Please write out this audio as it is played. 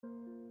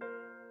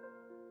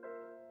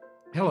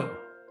Hello,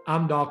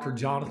 I'm Dr.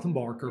 Jonathan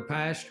Barker,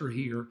 pastor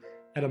here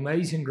at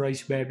Amazing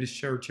Grace Baptist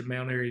Church in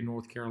Mount Airy,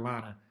 North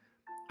Carolina.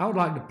 I would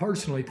like to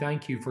personally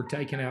thank you for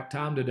taking out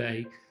time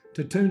today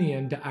to tune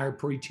in to our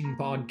preaching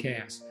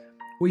podcast.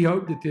 We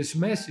hope that this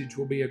message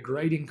will be a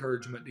great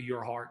encouragement to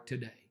your heart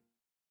today.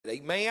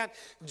 Amen.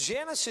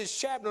 Genesis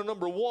chapter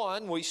number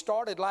 1. We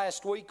started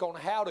last week on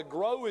how to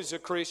grow as a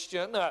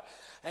Christian.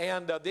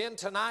 And then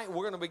tonight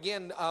we're going to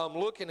begin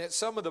looking at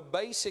some of the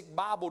basic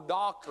Bible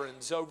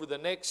doctrines over the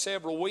next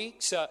several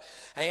weeks.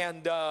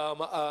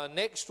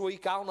 Next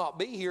week I'll not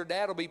be here.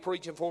 Dad will be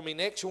preaching for me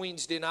next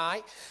Wednesday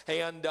night.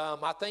 And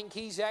I think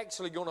he's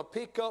actually going to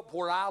pick up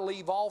where I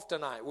leave off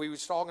tonight. We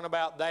was talking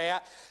about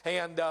that.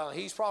 And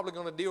he's probably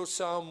going to deal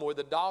some with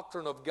the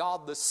doctrine of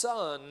God the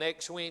Son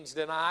next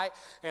Wednesday night.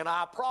 And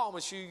I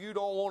promise you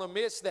don't want to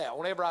miss that.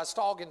 Whenever I was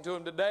talking to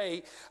him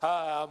today,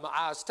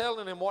 I was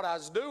telling him what I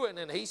was doing,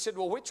 and he said,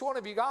 well, which one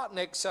have you got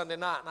next Sunday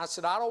night? And I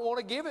said, I don't want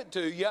to give it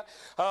to you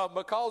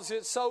because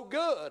it's so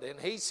good. And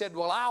he said,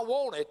 well, I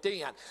want it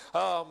then.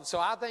 So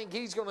I think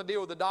he's going to deal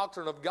with the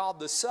doctrine of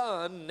God the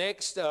Son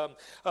next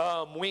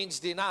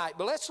Wednesday night.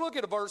 But let's look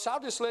at a verse.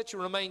 I'll just let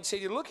you remain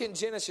seated. Look in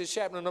Genesis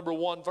chapter number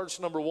 1, verse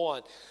number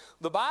 1.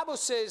 The Bible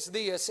says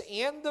this,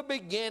 in the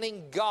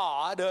beginning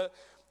God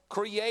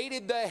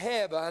created the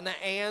heaven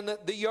and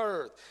the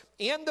earth.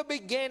 In the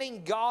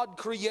beginning, God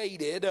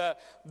created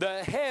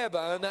the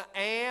heaven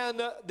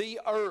and the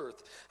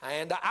earth.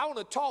 And I want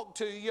to talk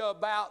to you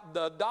about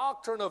the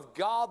doctrine of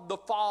God the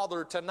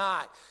Father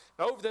tonight.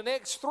 Over the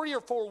next 3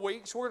 or 4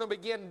 weeks, we're going to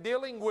begin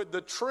dealing with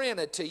the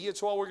Trinity.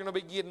 It's what we're going to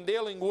begin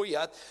dealing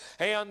with.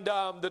 And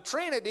the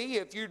Trinity,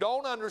 if you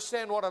don't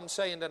understand what I'm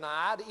saying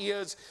tonight,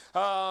 is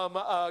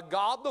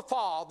God the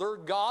Father,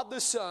 God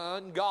the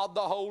Son, God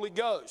the Holy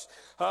Ghost.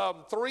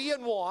 3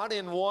 in 1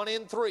 and 1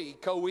 in 3.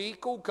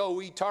 Co-equal,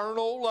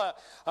 co-eternal.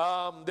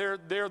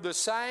 They're the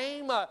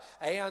same.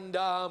 And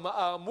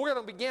we're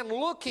going to begin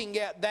looking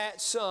at that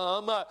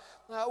some.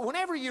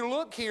 Whenever you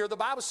look here, the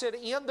Bible said,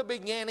 in the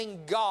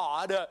beginning,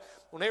 God.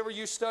 Whenever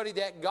you study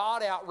that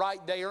God out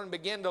right there and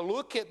begin to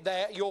look at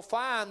that, you'll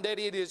find that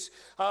it is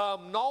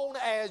known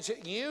as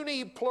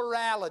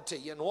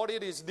uniplurality. And what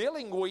it is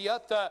dealing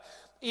with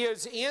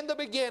is in the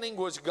beginning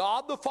was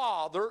God the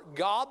Father,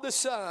 God the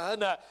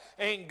Son,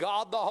 and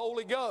God the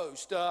Holy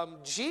Ghost.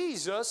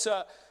 Jesus,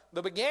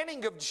 the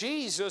beginning of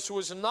Jesus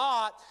was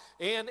not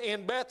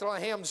in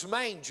Bethlehem's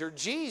manger.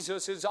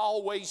 Jesus has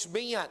always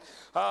been.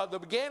 The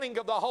beginning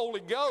of the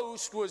Holy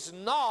Ghost was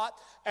not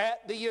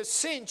at the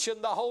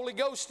ascension. The Holy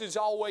Ghost has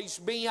always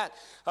been.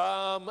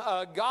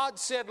 God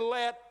said,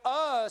 let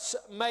us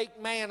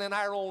make man in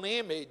our own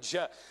image.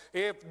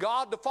 If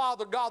God the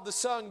Father, God the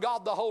Son,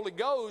 God the Holy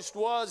Ghost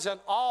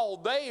wasn't all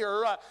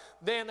there,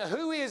 then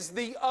who is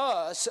the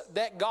us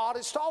that God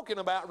is talking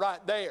about right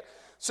there?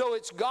 So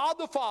it's God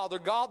the Father,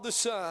 God the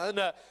Son,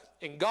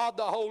 and God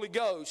the Holy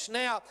Ghost.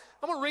 Now,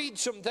 I'm going to read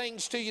some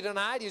things to you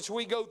tonight as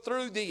we go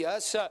through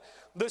this.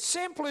 The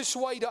simplest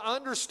way to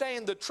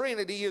understand the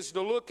Trinity is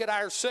to look at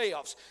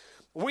ourselves.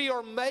 We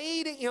are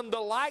made in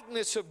the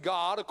likeness of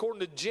God,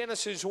 according to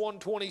Genesis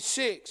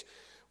 1:26.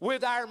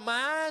 With our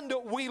mind,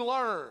 we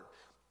learn.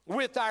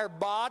 With our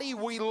body,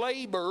 we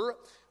labor.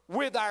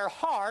 With our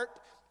heart,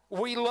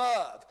 we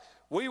love.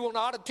 We will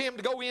not attempt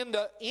to go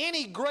into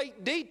any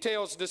great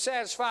details to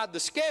satisfy the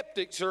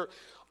skeptics or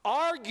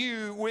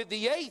argue with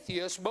the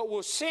atheists, but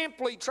we'll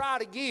simply try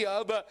to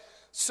give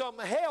some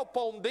help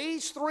on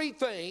these 3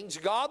 things,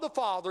 God the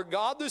Father,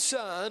 God the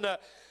Son,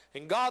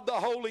 and God the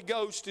Holy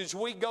Ghost, as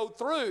we go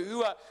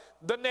through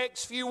the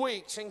next few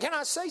weeks. And can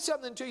I say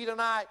something to you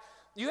tonight?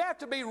 You have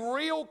to be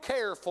real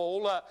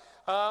careful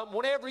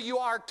whenever you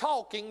are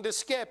talking to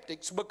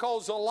skeptics,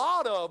 because a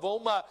lot of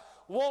them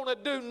want to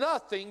do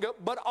nothing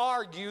but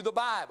argue the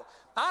Bible.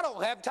 I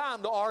don't have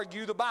time to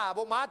argue the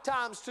Bible. My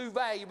time's too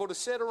valuable to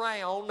sit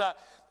around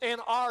and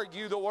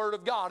argue the Word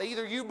of God.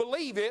 Either you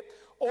believe it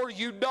or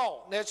you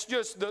don't. That's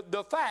just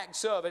the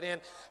facts of it. And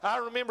I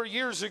remember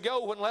years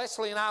ago when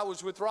Leslie and I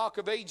was with Rock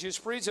of Ages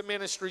Prison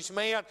Ministries,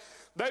 man,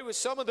 there was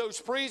some of those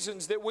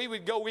prisons that we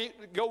would go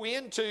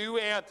into,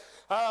 and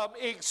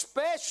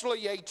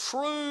especially a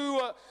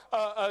true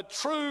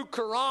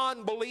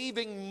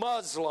Quran-believing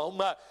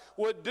Muslim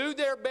would do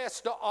their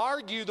best to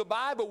argue the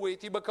Bible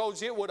with you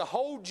because it would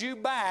hold you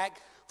back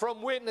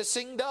from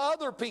witnessing to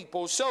other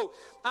people. So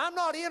I'm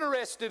not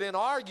interested in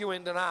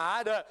arguing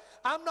tonight.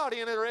 I'm not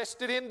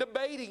interested in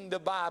debating the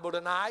Bible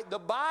tonight. The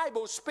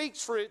Bible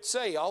speaks for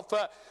itself.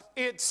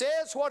 It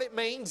says what it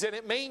means, and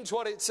it means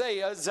what it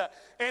says,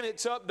 and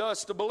it's up to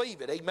us to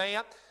believe it.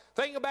 Amen.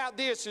 Think about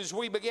this as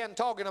we begin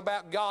talking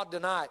about God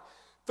tonight.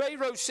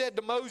 Pharaoh said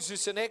to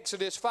Moses in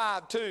Exodus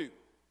 5:2,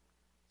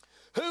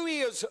 who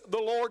is the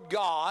Lord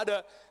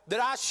God that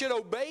I should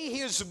obey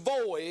his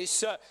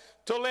voice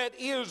to let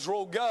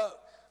Israel go?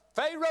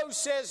 Pharaoh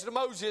says to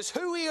Moses,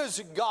 who is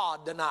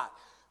God tonight?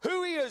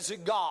 Who is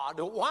God?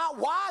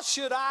 Why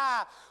should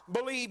I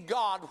believe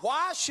God?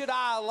 Why should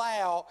I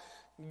allow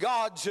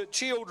God's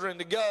children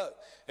to go?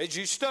 As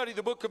you study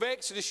the book of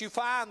Exodus, you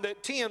find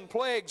that 10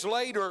 plagues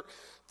later,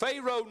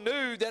 Pharaoh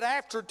knew that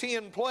after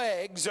 10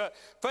 plagues,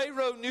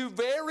 Pharaoh knew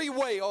very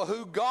well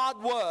who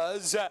God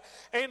was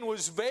and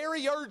was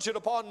very urgent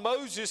upon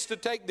Moses to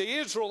take the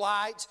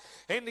Israelites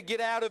and to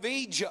get out of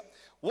Egypt.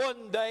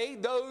 One day,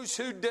 those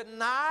who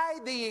deny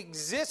the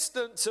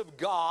existence of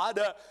God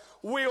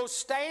will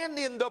stand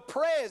in the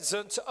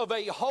presence of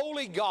a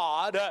holy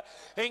God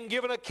and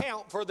give an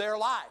account for their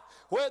life.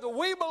 Whether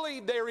we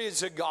believe there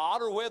is a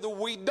God or whether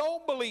we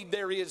don't believe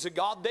there is a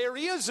God, there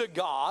is a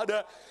God,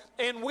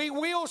 and we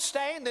will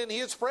stand in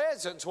His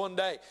presence one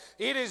day.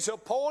 It is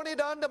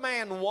appointed unto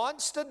man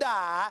once to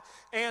die,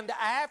 and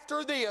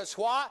after this,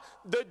 what?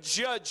 The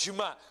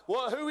judgment.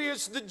 Well, who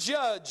is the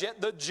judge at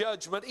the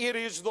judgment? It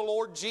is the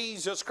Lord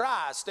Jesus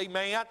Christ,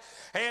 amen?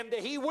 And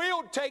He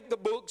will take the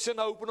books and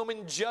open them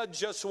and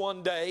judge us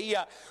one day.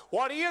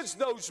 What is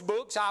those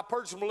books? I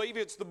personally believe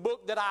it's the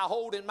book that I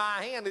hold in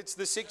my hand. It's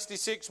the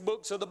 66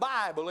 books of the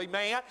Bible,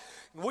 amen?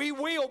 We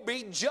will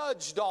be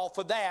judged off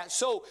of that.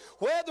 So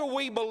whether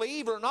we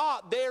believe or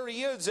not, there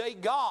is a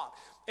God.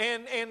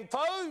 And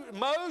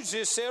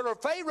Moses said, or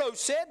Pharaoh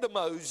said to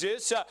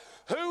Moses,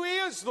 who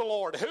is the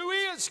Lord? Who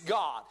is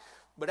God?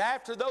 But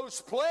after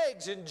those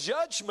plagues and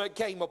judgment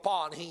came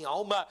upon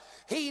him,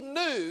 he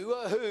knew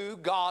who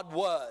God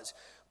was.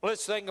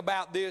 Let's think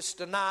about this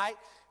tonight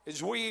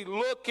as we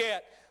look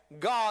at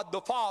God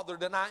the Father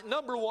tonight.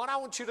 Number one, I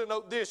want you to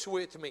note this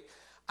with me.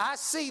 I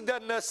see the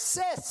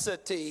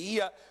necessity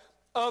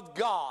of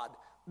God.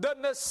 The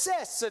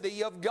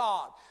necessity of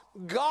God.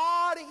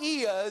 God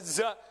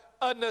is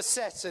a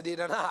necessity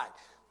tonight.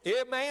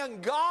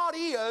 Amen. God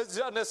is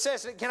a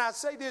necessity. Can I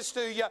say this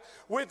to you?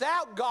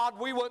 Without God,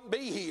 we wouldn't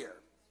be here.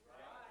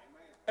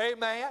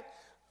 Amen.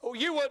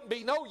 You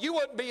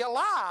wouldn't be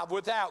alive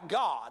without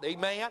God.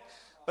 Amen.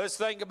 Let's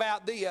think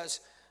about this.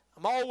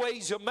 I'm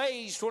always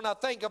amazed when I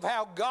think of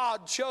how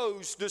God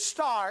chose to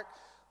start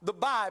the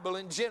Bible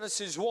in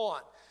Genesis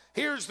 1.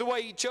 Here's the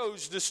way He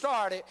chose to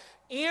start it.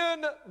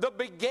 In the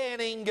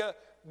beginning,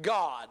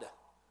 God.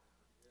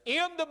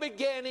 In the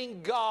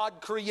beginning,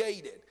 God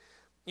created.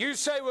 You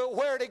say, well,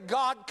 where did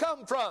God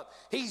come from?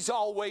 He's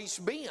always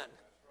been.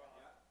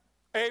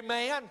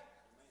 Amen.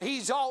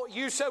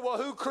 You say,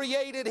 well, who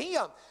created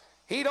Him?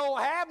 He don't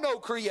have no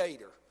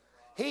creator.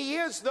 He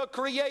is the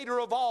creator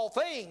of all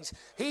things.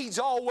 He's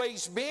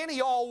always been.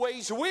 He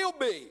always will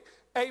be.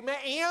 Amen.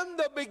 In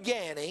the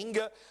beginning,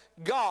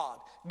 God.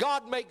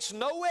 God makes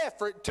no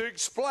effort to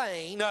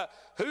explain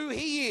who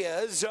He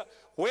is,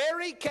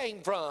 where He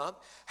came from,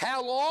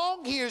 how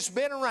long He has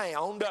been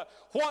around,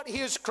 what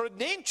His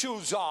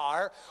credentials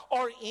are,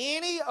 or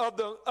any of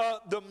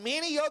the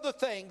many other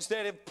things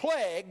that have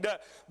plagued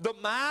the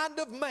mind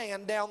of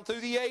man down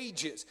through the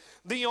ages.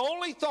 The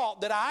only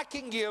thought that I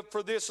can give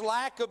for this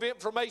lack of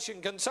information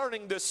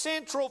concerning the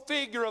central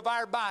figure of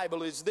our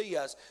Bible is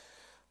this.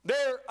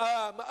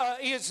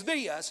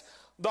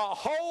 The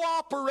whole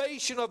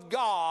operation of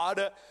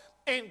God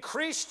and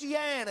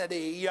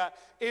Christianity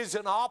is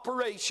an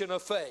operation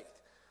of faith.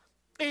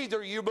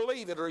 Either you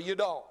believe it or you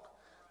don't.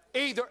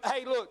 Either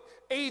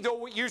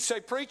you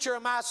say, preacher,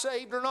 am I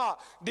saved or not?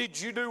 Did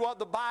you do what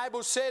the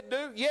Bible said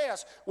do?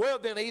 Yes. Well,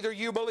 then either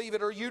you believe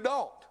it or you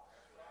don't.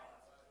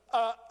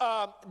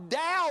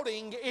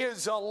 Doubting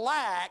is a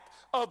lack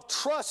of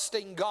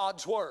trusting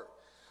God's Word.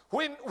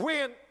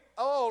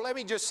 Let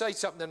me just say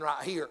something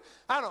right here.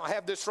 I don't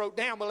have this wrote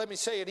down, but let me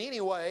say it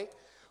anyway.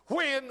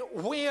 When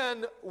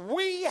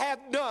we have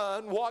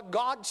done what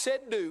God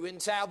said do in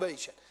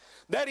salvation,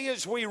 that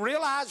is, we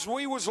realized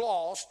we was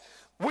lost,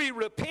 we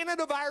repented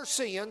of our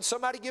sins.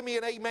 Somebody give me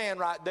an amen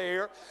right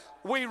there.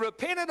 We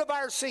repented of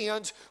our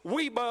sins.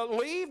 We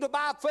believed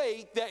by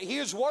faith that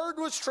His Word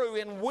was true,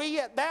 and we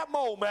at that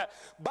moment,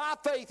 by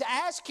faith,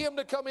 asked Him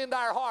to come into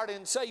our heart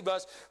and save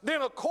us.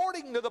 Then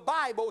according to the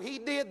Bible, He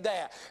did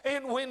that.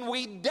 And when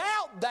we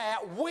doubt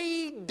that,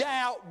 we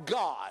doubt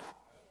God.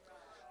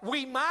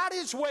 We might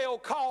as well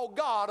call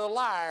God a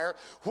liar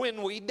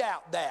when we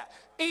doubt that.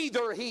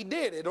 Either He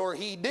did it or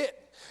He didn't.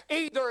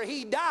 Either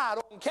He died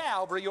on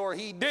Calvary or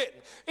He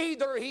didn't.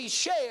 Either He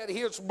shed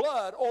His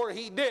blood or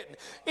He didn't.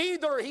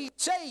 Either He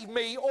saved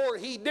me or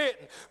He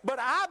didn't. But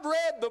I've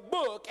read the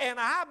book, and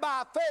I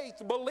by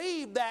faith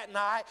believed that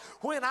night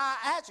when I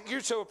asked. You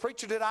say, well,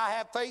 preacher, did I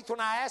have faith when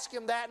I asked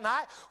Him that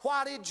night?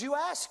 Why did you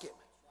ask Him?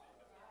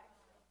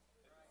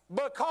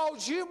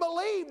 Because you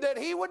believed that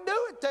He would do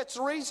it. That's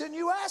the reason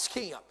you asked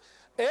Him.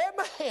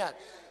 Amen.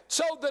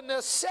 So the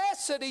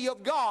necessity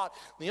of God,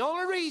 the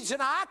only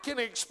reason I can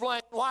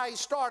explain why He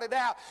started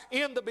out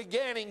in the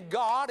beginning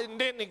God and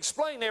didn't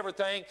explain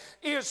everything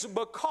is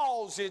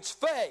because it's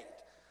faith.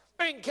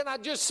 And can I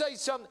just say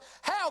something?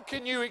 How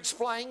can you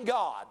explain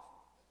God?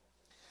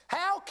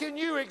 How can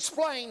you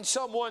explain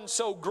someone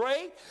so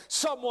great,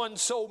 someone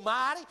so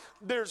mighty?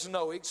 There's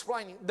no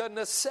explaining the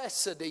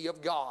necessity of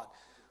God.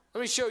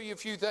 Let me show you a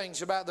few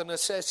things about the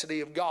necessity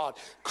of God.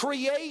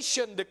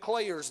 Creation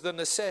declares the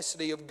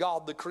necessity of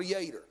God, the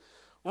Creator.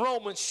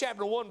 Romans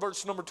chapter 1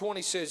 verse number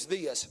 20 says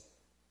this.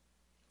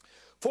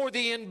 For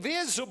the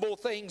invisible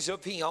things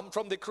of Him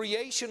from the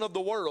creation of the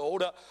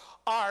world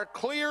are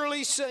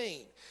clearly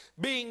seen,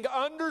 being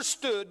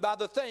understood by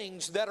the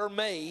things that are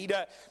made,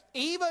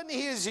 even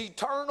his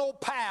eternal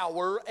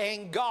power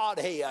and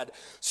Godhead,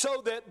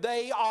 so that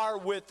they are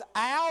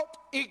without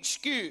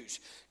excuse.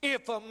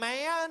 If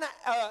man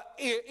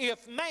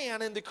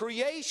in the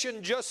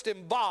creation just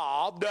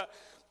involved,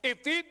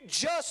 if it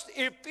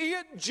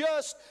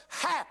just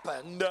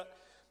happened,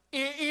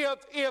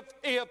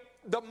 if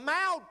the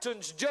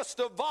mountains just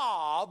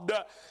evolved,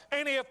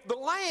 and if the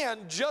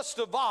land just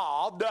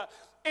evolved,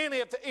 and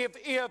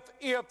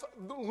if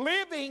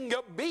living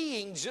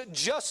beings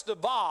just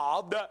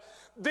evolved,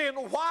 then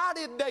why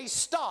did they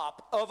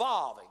stop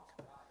evolving?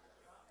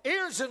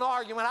 Here's an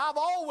argument I've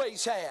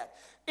always had.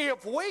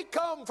 If we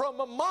come from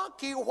a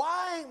monkey,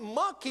 why ain't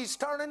monkeys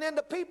turning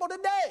into people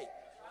today?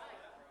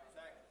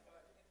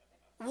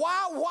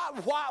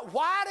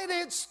 Why did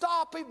it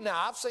stop him?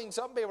 Now, I've seen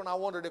some people and I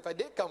wondered if I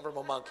did come from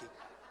a monkey.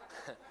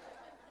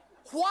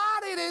 Why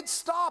did it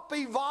stop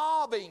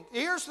evolving?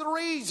 Here's the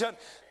reason.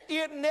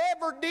 It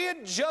never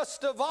did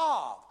just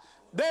evolve.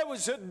 There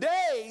was a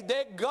day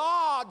that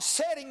God,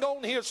 sitting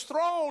on his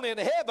throne in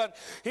heaven,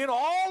 in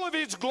all of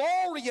his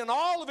glory and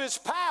all of his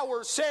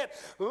power, said,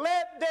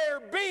 "Let there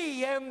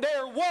be," and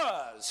there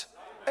was.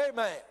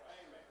 Amen.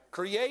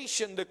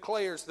 Creation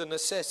declares the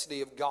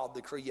necessity of God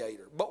the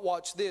Creator. But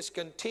watch this,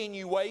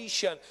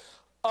 continuation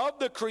of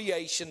the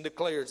creation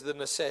declares the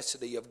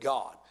necessity of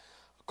God.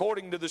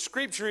 According to the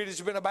Scripture, it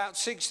has been about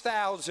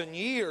 6,000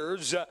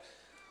 years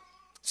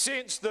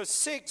since the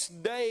sixth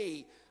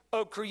day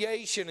of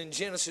creation in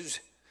Genesis,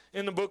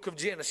 in the book of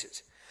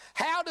Genesis.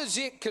 How does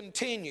it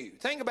continue?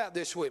 Think about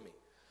this with me.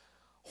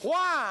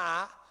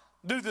 Why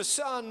do the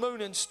sun,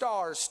 moon, and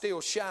stars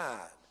still shine?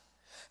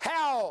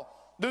 How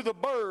do the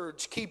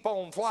birds keep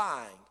on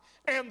flying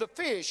and the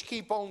fish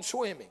keep on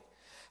swimming?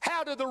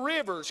 How do the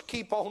rivers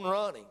keep on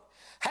running?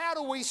 How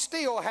do we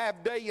still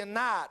have day and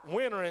night,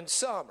 winter and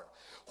summer?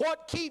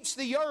 What keeps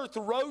the earth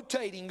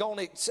rotating on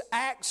its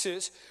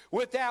axis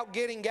without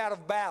getting out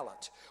of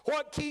balance?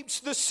 What keeps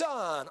the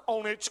sun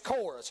on its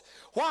course?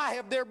 Why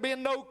have there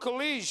been no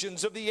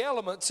collisions of the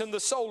elements in the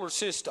solar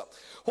system?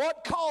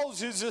 What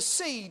causes a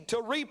seed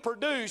to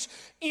reproduce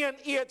in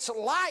its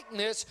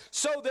likeness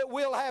so that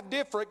we'll have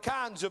different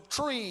kinds of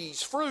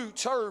trees,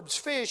 fruits, herbs,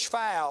 fish,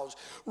 fowls,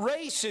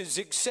 races,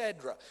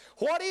 etc.?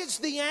 What is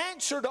the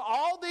answer to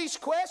all these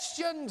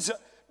questions?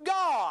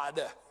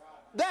 God.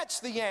 That's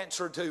the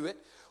answer to it.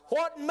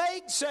 What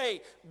makes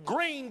a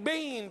green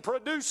bean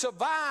produce a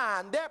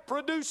vine that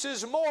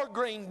produces more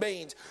green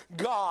beans?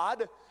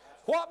 God.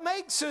 What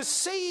makes a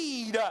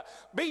seed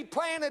be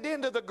planted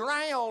into the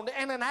ground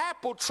and an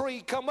apple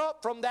tree come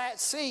up from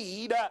that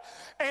seed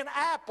and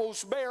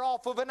apples bear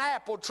off of an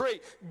apple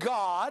tree?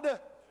 God.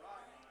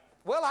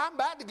 Well, I'm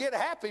about to get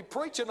happy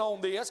preaching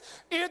on this.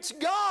 It's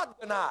God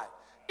tonight.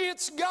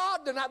 It's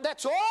God tonight.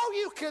 That's all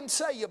you can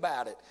say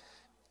about it.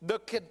 The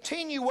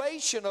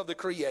continuation of the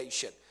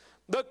creation.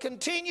 The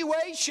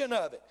continuation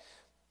of it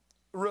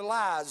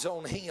relies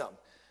on Him.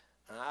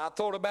 I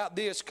thought about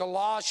this,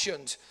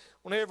 Colossians,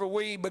 whenever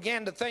we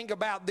began to think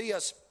about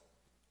this.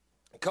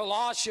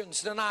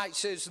 Colossians tonight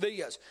says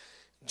this,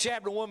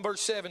 chapter 1,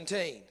 verse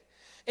 17.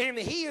 And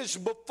He is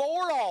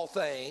before all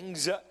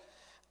things,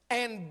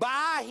 and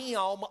by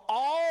Him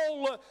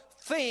all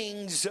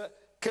things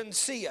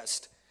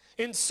consist.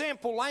 In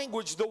simple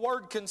language, the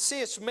word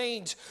consist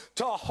means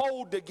to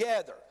hold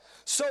together.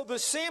 So the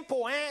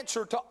simple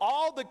answer to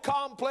all the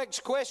complex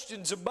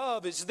questions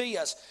above is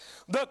this.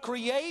 The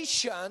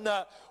creation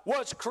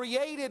was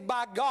created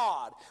by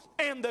God,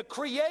 and the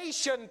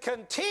creation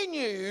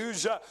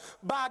continues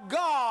by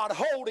God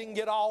holding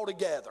it all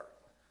together.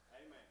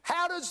 Amen.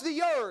 How does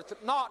the earth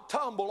not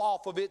tumble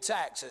off of its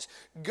axis?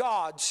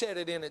 God set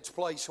it in its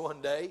place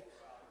one day.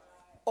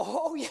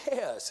 Oh,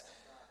 yes.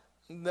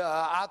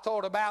 I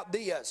thought about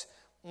this.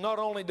 Not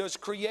only does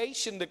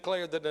creation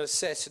declare the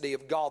necessity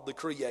of God the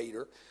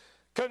Creator,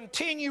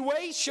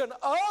 continuation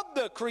of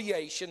the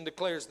creation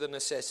declares the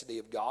necessity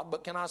of God.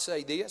 But can I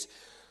say this?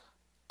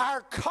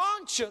 Our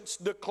conscience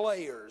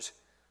declares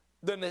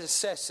the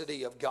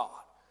necessity of God.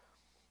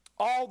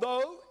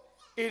 Although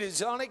it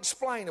is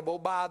unexplainable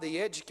by the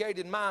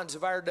educated minds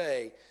of our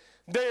day,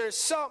 there is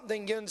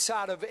something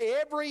inside of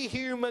every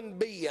human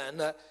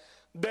being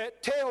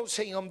that tells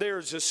him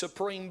there's a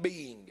supreme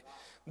being.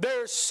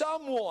 There's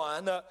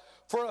someone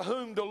for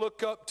whom to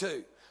look up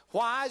to.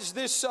 Why is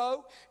this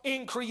so?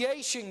 In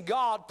creation,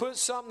 God put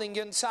something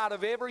inside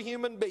of every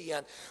human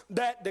being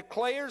that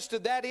declares to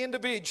that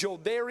individual,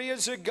 there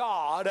is a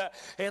God,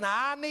 and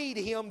I need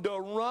Him to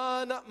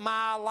run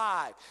my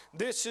life.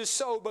 This is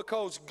so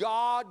because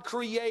God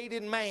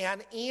created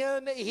man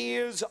in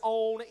His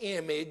own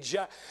image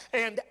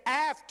and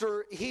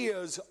after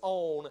His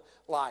own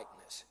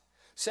likeness.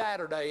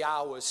 Saturday,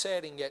 I was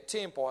sitting at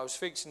Temple. I was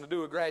fixing to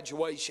do a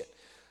graduation.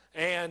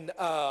 And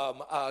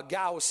a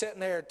guy was sitting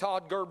there,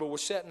 Todd Gerber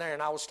was sitting there,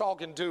 and I was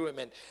talking to him,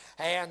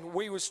 and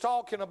we was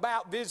talking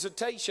about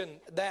visitation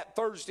that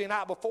Thursday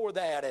night before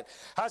that. And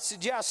I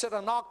said,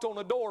 I knocked on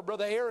the door,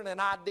 Brother Aaron and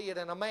I did,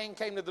 and a man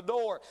came to the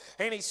door,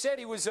 and he said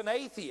he was an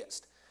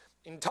atheist.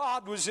 And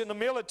Todd was in the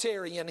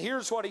military, and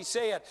here's what he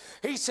said.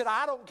 He said,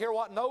 I don't care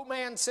what no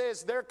man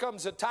says, there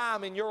comes a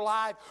time in your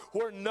life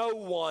where no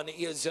one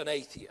is an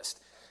atheist.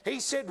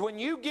 He said, when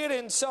you get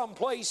in some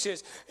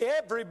places,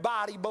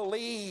 everybody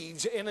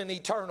believes in an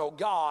eternal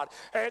God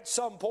at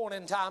some point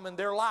in time in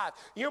their life.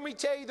 You want me to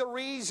tell you the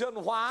reason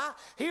why?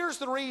 Here's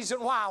the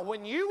reason why.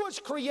 When you was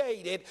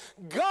created,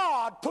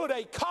 God put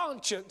a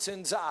conscience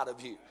inside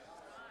of you.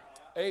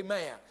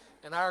 Amen.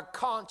 And our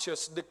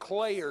conscience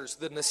declares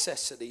the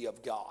necessity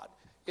of God.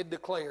 It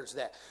declares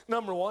that.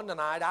 Number one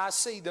tonight, I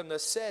see the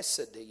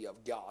necessity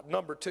of God.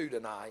 Number two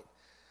tonight,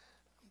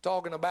 I'm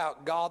talking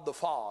about God the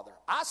Father.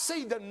 I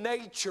see the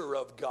nature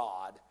of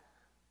God.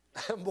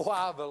 And boy,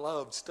 I've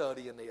loved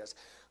studying this.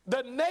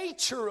 The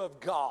nature of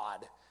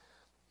God.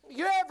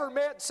 You ever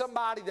met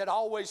somebody that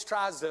always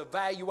tries to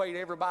evaluate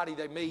everybody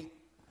they meet?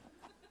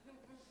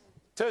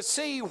 To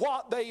see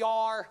what they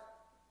are?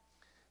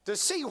 To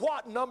see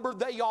what number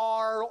they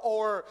are,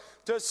 or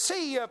to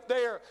see if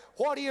they're,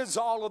 what is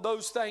all of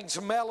those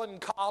things,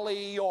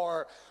 melancholy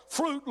or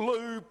Fruit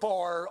Loop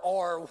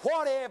or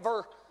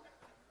whatever.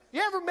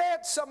 You ever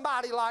met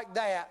somebody like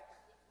that?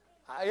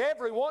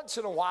 Every once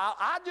in a while,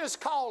 I just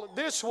call it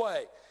this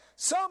way.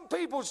 Some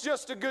people's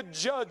just a good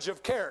judge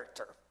of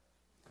character.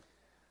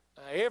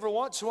 Every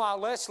once in a while,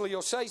 Leslie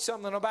will say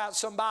something about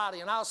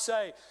somebody, and I'll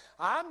say,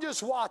 I'm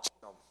just watching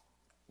them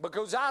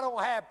because I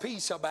don't have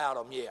peace about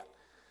them yet.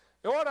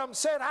 You know what I'm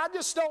saying? I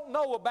just don't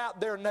know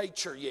about their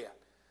nature yet.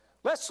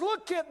 Let's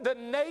look at the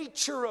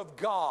nature of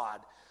God.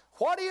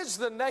 What is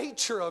the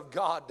nature of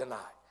God tonight?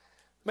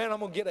 Man,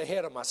 I'm going to get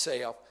ahead of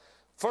myself.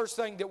 First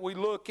thing that we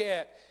look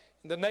at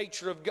in the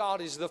nature of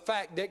God is the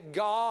fact that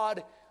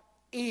God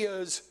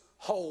is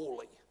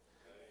holy.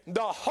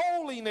 The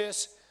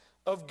holiness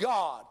of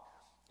God.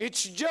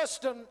 It's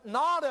just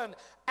not an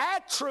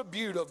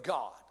attribute of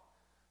God.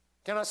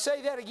 Can I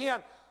say that again?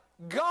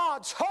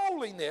 God's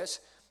holiness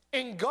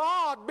and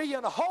God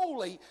being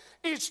holy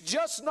is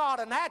just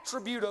not an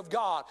attribute of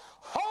God.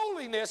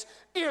 Holiness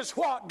is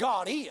what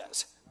God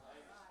is.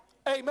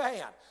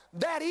 Amen.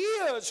 That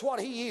is what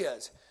He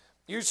is.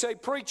 You say,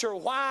 preacher,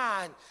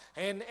 why?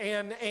 And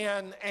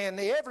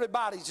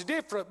everybody's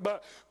different,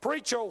 but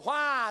preacher,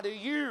 why do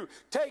you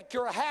take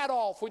your hat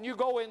off when you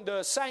go into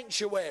a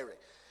sanctuary?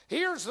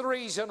 Here's the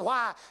reason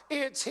why.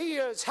 It's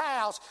His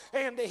house,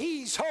 and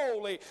He's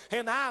holy,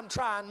 and I'm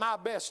trying my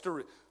best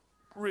to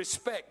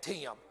respect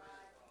Him.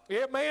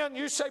 Yeah, man,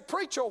 you say,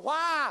 preacher,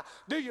 why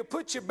do you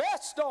put your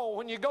best on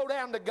when you go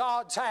down to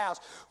God's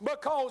house?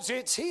 Because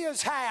it's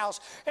His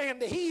house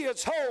and He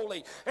is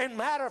holy. And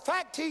matter of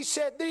fact, He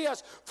said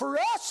this, for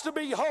us to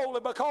be holy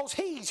because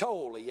He's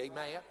holy.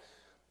 Amen.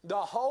 The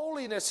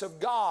holiness of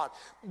God.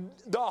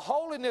 The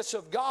holiness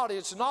of God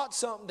is not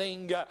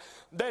something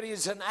that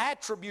is an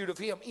attribute of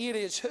Him. It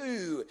is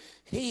who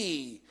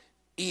He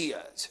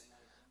is.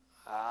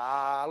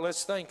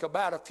 Let's think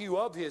about a few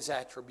of His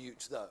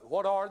attributes, though.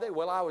 What are they?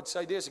 Well, I would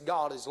say this: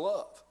 God is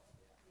love.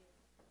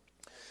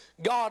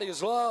 God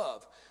is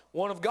love.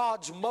 One of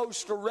God's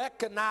most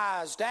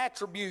recognized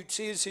attributes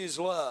is His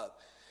love.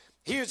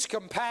 His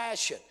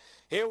compassion.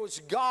 It was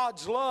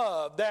God's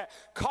love that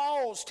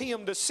caused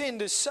Him to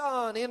send His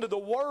Son into the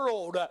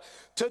world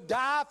to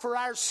die for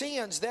our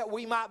sins that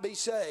we might be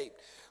saved.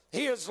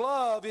 His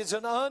love is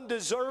an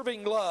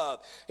undeserving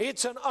love.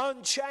 It's an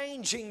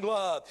unchanging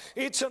love.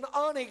 It's an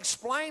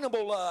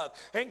unexplainable love.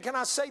 And can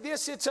I say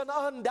this? It's an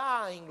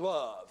undying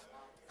love.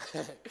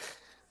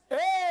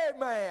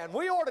 Amen.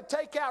 We ought to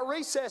take out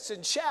recess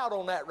and shout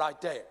on that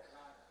right there.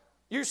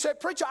 You say,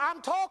 preacher,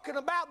 I'm talking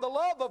about the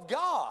love of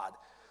God.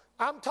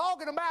 I'm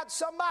talking about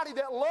somebody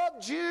that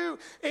loved you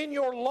in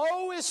your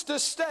lowest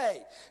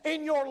estate,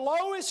 in your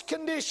lowest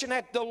condition,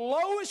 at the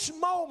lowest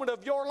moment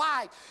of your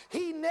life.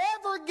 He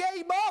never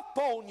gave up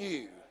on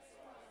you.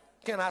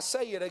 Can I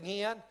say it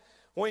again?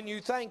 When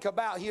you think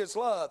about His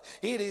love,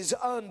 it is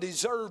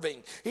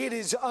undeserving. It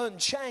is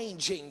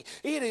unchanging.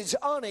 It is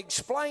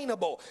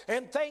unexplainable.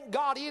 And thank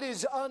God it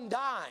is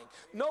undying.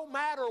 No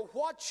matter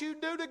what you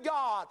do to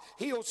God,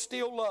 He'll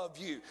still love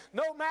you.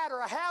 No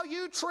matter how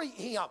you treat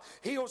Him,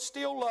 He'll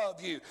still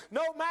love you.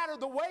 No matter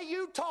the way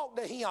you talk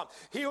to Him,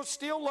 He'll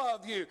still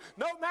love you.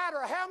 No matter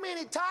how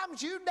many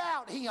times you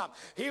doubt Him,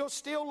 He'll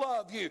still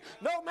love you.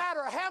 No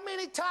matter how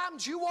many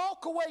times you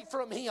walk away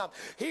from Him,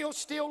 He'll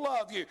still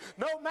love you.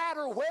 No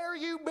matter where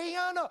you've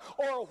been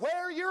or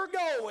where you're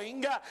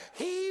going,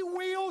 He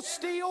will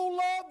still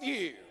love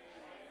you.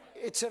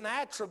 It's an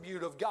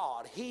attribute of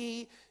God.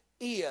 He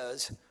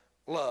is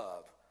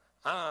love.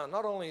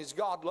 Not only is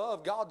God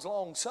love, God's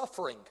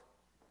long-suffering.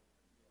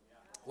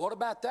 What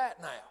about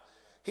that now?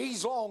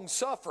 He's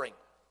long-suffering.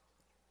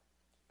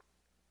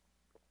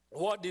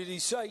 What did He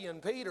say in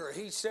Peter?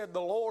 He said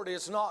the Lord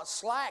is not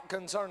slack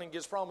concerning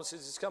His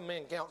promises, as some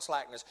men count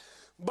slackness,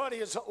 but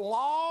is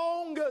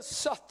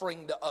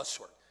long-suffering to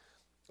usward.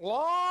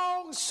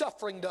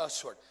 Long-suffering to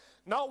usward,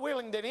 not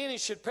willing that any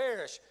should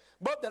perish,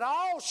 but that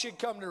all should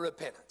come to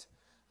repentance.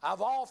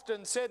 I've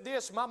often said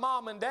this: my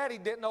mom and daddy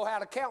didn't know how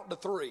to count to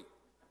 3.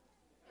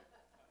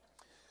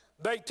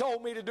 They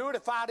told me to do it.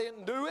 If I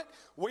didn't do it,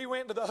 we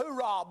went to the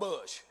hoorah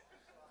bush.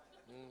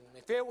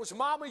 If it was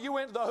mama, you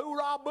went to the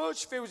hoorah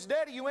bush. If it was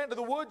daddy, you went to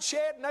the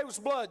woodshed, and there was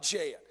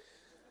bloodshed.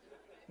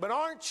 But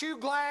aren't you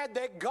glad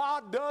that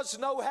God does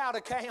know how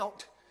to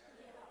count?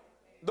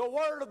 The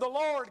word of the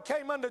Lord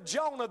came unto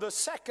Jonah the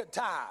second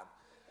time.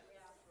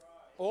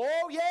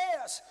 Oh,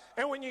 yes.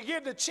 And when you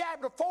get to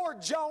chapter 4,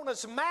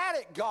 Jonah's mad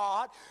at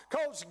God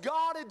because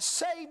God had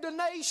saved a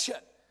nation.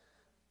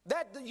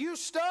 That you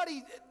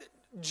study,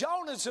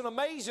 Jonah's an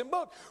amazing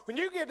book. When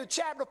you get to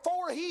chapter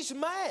 4, he's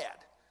mad.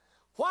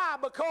 Why?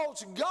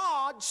 Because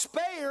God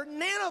spared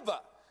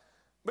Nineveh.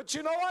 But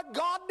you know what?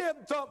 God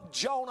didn't thump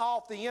Jonah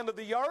off the end of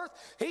the earth.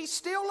 He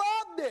still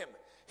loved him.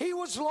 He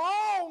was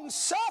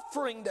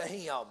long-suffering to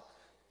him.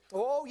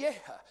 Oh, yeah.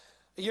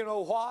 You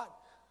know what?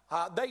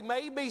 There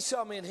may be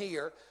some in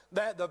here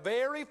that the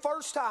very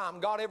first time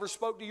God ever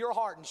spoke to your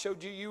heart and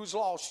showed you was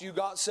lost, you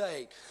got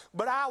saved.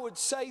 But I would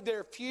say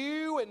they're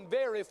few and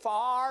very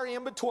far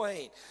in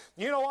between.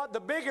 You know what? The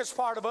biggest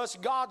part of us,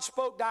 God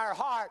spoke to our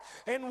heart,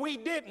 and we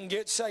didn't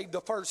get saved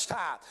the first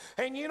time.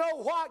 And you know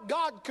what?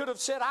 God could have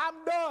said,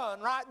 I'm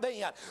done right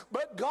then.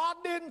 But God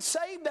didn't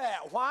say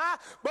that. Why?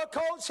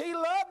 Because He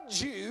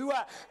loved you,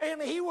 and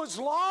He was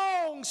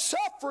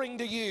long-suffering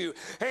to you.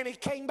 And He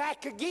came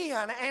back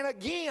again and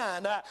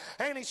again,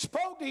 and He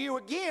spoke to you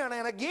again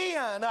and again.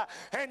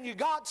 And you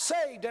got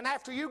saved. And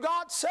after you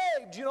got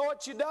saved, you know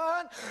what you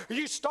done?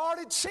 You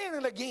started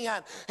sinning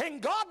again.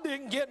 And God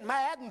didn't get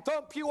mad and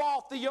thump you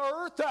off the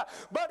earth,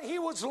 but He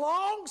was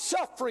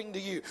long-suffering to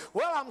you.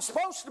 Well, I'm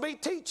supposed to be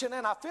teaching,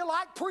 and I feel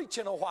like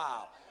preaching a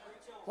while.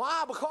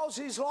 Why? Because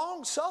He's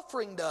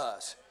long-suffering to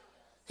us.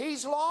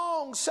 He's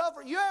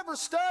long-suffering. You ever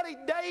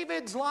studied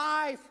David's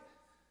life?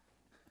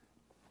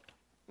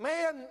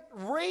 Man,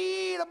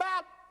 read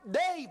about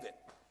David.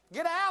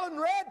 Get an Alan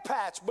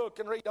Redpath's book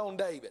and read on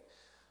David.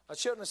 I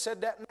shouldn't have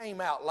said that name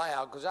out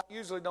loud because I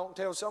usually don't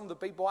tell some of the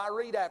people I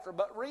read after,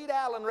 but read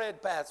Alan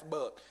Redpath's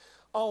book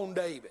on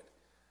David.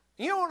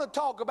 You want to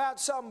talk about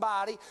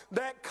somebody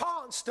that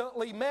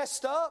constantly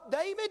messed up?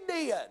 David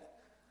did.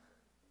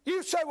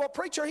 You say, well,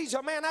 preacher, he's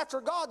a man after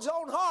God's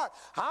own heart.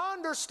 I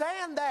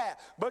understand that.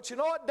 But you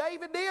know what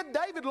David did?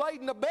 David laid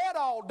in the bed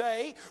all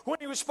day when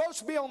he was supposed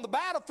to be on the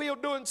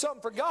battlefield doing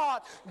something for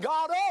God.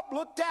 Got up,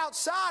 looked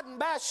outside, and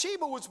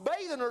Bathsheba was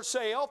bathing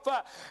herself,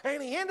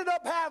 and he ended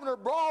up having her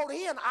brought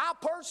in. I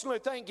personally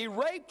think he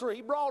raped her.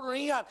 He brought her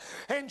in,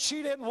 and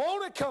she didn't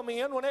want to come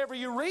in whenever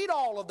you read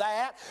all of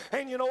that.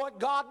 And you know what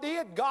God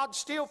did? God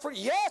still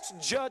yes,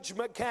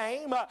 judgment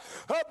came,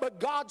 but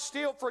God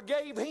still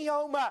forgave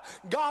him.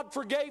 God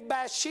forgave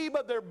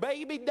Bathsheba, their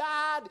baby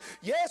died.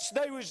 Yes,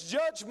 there was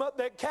judgment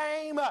that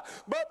came,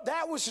 but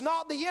that was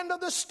not the end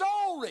of the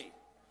story.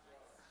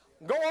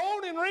 Go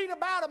on and read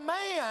about a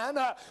man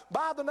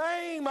by the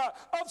name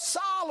of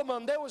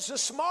Solomon. There was the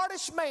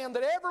smartest man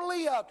that ever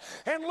lived.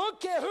 And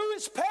look at who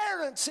his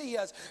parents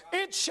is.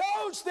 It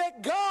shows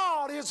that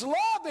God is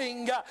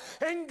loving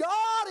and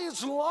God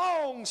is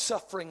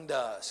long-suffering to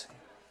us.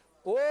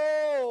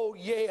 Oh,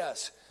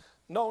 yes.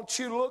 Don't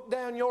you look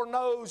down your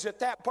nose at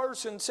that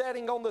person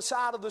sitting on the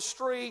side of the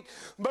street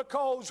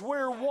because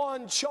we're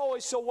one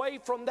choice away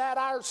from that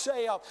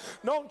ourselves.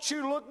 Don't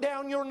you look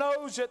down your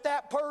nose at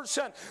that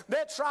person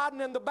that's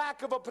riding in the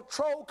back of a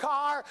patrol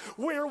car.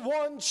 We're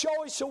one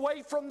choice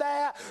away from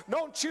that.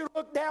 Don't you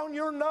look down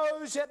your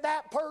nose at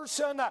that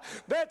person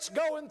that's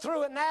going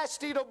through a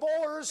nasty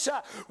divorce.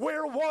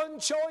 We're one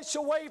choice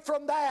away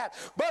from that.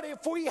 But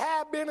if we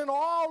have been in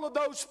all of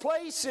those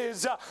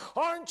places,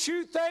 aren't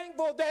you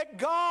thankful that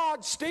God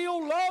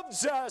still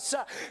loves us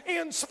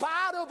in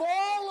spite of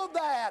all of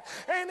that?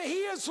 And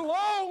He is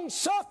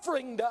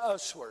long-suffering to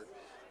usward.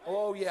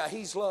 Oh, yeah,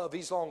 He's love.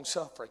 He's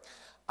long-suffering.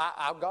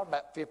 I've got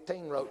about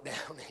 15 wrote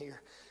down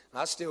here.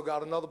 I still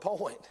got another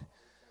point.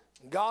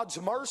 God's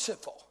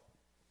merciful.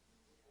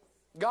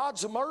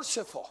 God's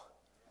merciful.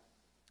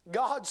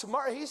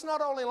 He's not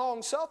only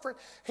long-suffering,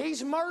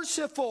 He's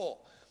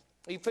merciful.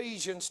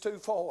 Ephesians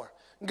 2:4.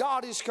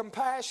 God is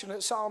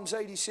compassionate, Psalms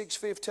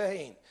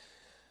 86:15.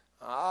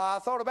 I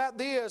thought about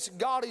this.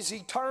 God is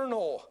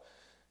eternal,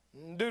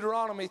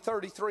 Deuteronomy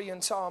 33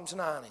 and Psalms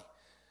 90.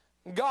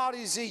 God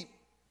is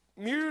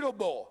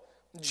immutable,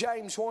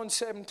 James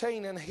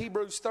 1:17 and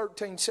Hebrews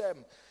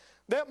 13:7.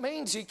 That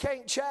means He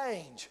can't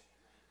change.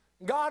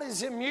 God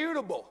is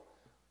immutable,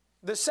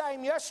 the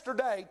same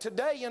yesterday,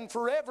 today, and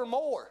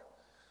forevermore.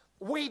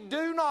 We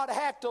do not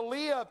have to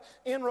live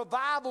in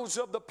revivals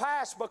of the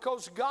past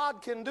because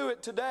God can do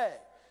it today.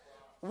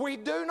 We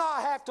do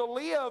not have to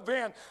live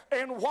in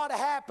what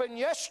happened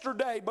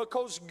yesterday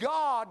because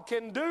God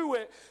can do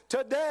it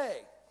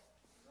today.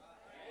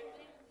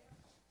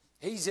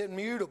 He's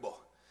immutable.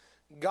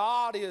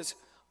 God is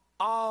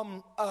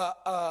omnipresent.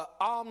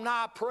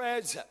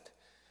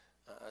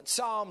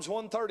 Psalms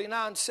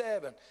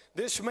 139:7.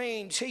 This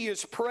means He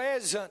is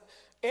present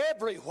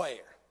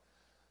everywhere.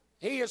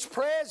 He is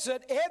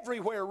present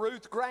everywhere.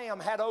 Ruth Graham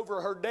had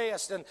over her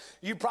desk, and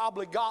you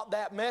probably got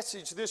that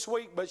message this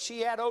week, but she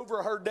had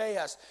over her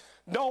desk,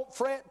 don't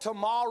fret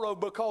tomorrow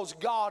because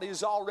God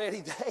is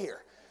already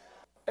there.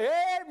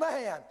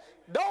 Amen.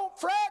 Don't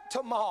fret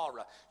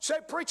tomorrow. Say,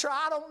 preacher,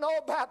 I don't know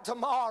about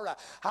tomorrow.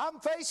 I'm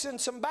facing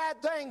some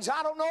bad things.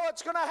 I don't know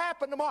what's going to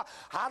happen tomorrow.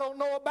 I don't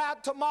know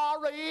about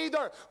tomorrow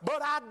either,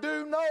 but I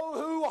do know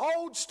who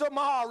holds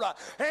tomorrow.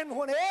 And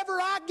whenever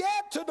I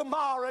get to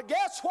tomorrow,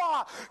 guess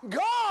what?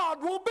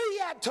 God will be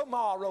at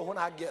tomorrow when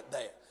I get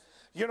there.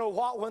 You know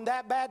what? When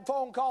that bad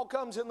phone call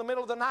comes in the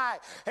middle of the night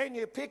and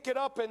you pick it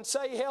up and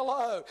say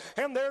hello,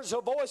 and there's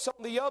a voice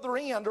on the other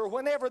end, or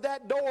whenever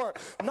that door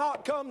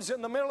knock comes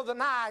in the middle of the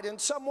night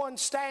and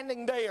someone's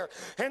standing there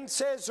and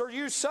says, are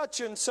you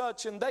such and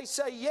such? And they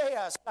say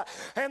yes.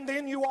 And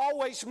then you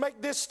always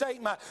make this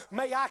statement,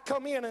 may I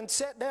come in and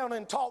sit down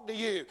and talk to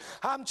you?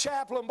 I'm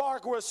Chaplain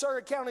Barker with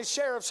Surrey County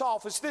Sheriff's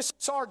Office. This is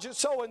Sergeant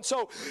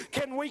so-and-so.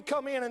 Can we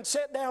come in and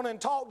sit down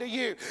and talk to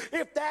you?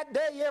 If that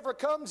day ever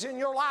comes in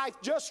your life,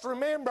 just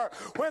remember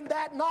when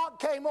that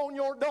knock came on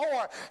your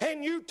door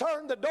and you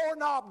turned the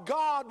doorknob,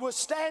 God was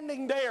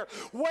standing there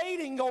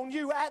waiting on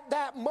you at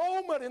that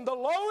moment in the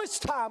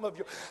lowest time of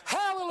your,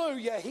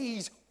 hallelujah,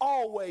 He's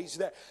always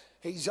there.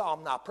 He's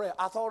omnipresent.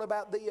 I thought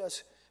about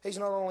this. He's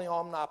not only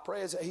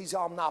omnipresent, He's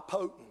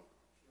omnipotent.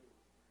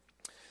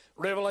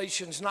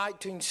 Revelations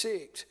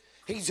 19:6.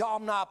 He's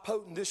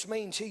omnipotent. This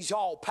means He's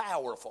all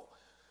powerful.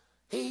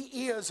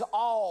 He is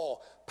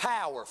all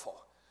powerful.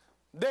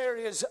 There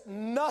is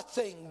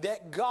nothing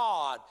that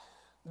God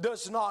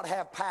does not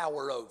have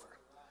power over.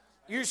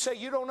 You say,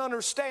 you don't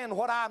understand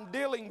what I'm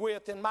dealing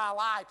with in my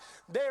life.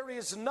 There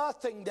is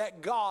nothing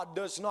that God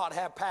does not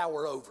have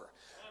power over.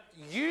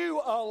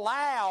 You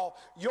allow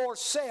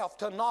yourself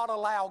to not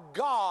allow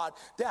God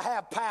to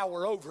have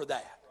power over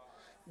that.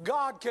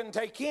 God can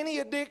take any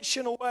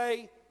addiction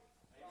away.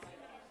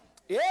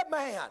 Yeah,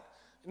 man.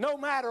 No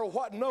matter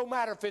what, no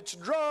matter if it's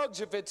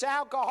drugs, if it's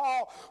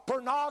alcohol,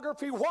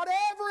 pornography,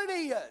 whatever it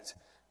is,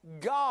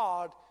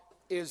 God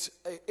is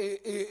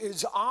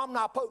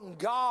omnipotent.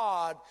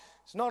 God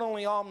is not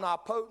only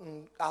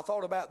omnipotent, I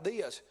thought about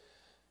this.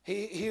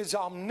 He is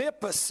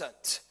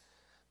omnipotent.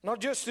 Not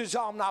just He's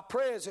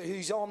omnipresent,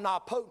 He's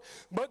omnipotent,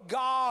 but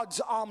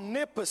God's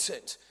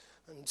omnipotence.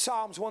 In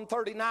Psalms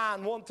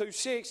 139,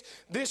 1-6,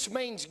 this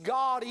means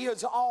God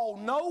is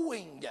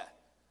all-knowing.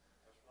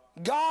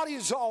 God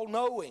is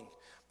all-knowing.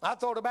 I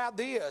thought about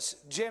this,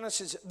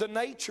 Genesis, the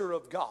nature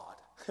of God.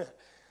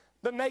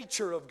 The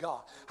nature of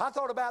God. I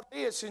thought about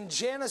this in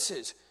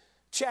Genesis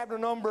chapter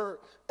number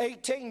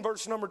 18,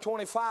 verse number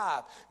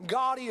 25.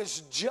 God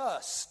is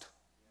just.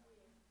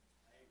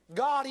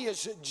 God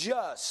is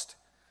just.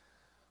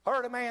 I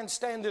heard a man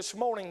stand this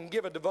morning and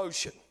give a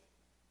devotion.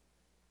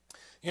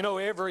 You know,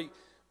 every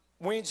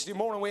Wednesday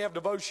morning we have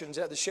devotions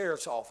at the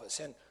sheriff's office,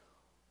 and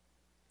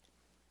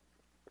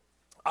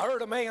I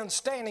heard a man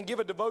stand and give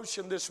a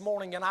devotion this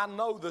morning, and I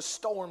know the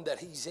storm that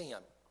he's in.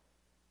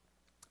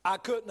 I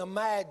couldn't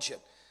imagine.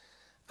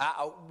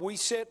 We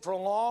sat for a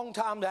long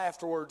time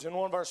afterwards in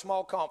one of our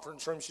small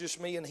conference rooms, just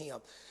me and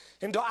him.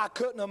 And I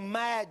couldn't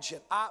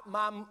imagine.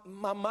 My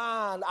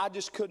mind, I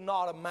just could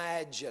not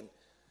imagine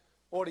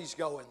what he's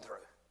going through.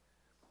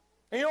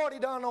 And you know what he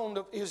done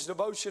on his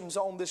devotions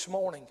on this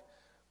morning?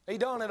 He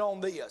done it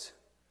on this.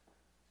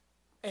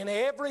 And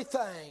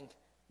everything,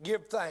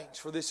 give thanks,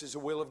 for this is the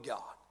will of God.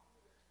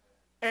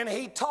 And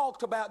he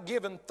talked about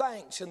giving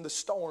thanks in the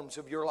storms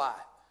of your life.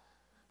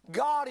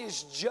 God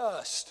is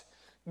just.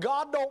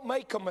 God don't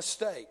make a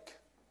mistake.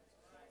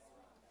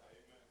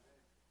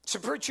 So,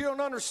 preacher, you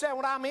don't understand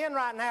what I'm in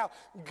right now.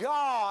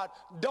 God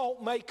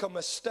don't make a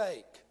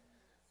mistake.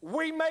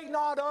 We may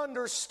not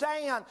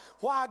understand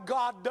why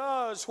God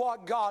does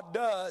what God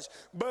does,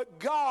 but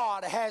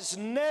God has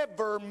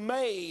never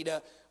made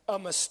a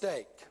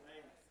mistake.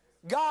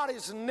 God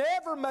has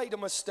never made a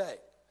mistake.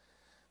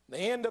 The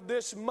end of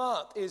this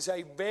month is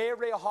a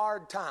very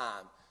hard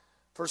time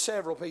for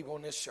several people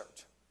in this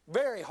church.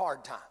 Very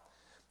hard time.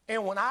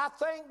 And when I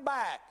think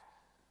back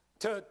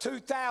to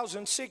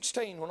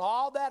 2016, when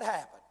all that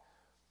happened,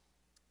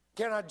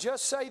 can I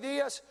just say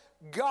this?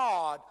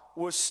 God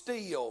was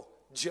still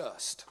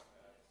just.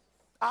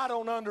 I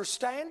don't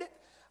understand it.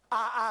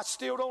 I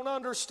still don't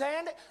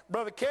understand it.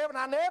 Brother Kevin,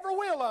 I never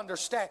will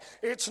understand.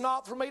 It's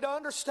not for me to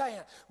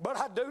understand. But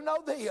I do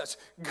know this.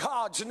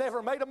 God's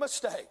never made a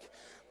mistake.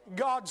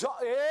 God's,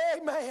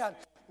 amen.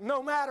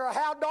 No matter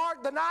how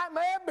dark the night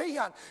may have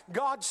been,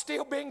 God's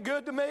still been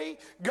good to me.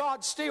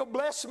 God still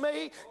blessed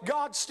me.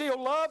 God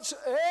still loves.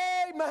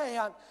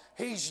 Amen.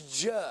 He's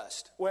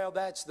just. Well,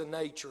 that's the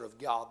nature of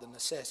God, the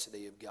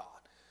necessity of God.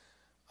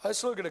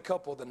 Let's look at a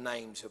couple of the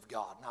names of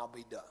God, and I'll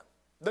be done.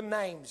 The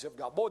names of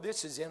God. Boy,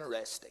 this is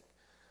interesting.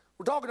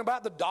 We're talking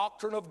about the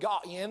doctrine of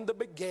God. In the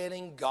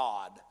beginning,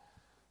 God.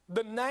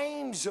 The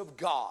names of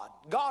God.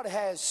 God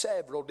has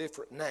several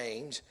different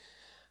names.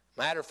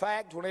 Matter of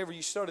fact, whenever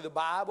you study the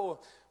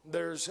Bible,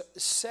 there's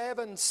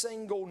 7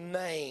 single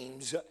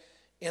names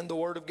in the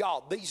Word of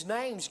God. These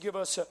names give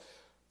us a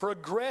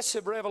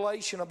progressive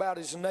revelation about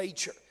His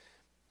nature.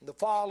 The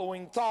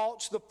following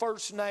thoughts, the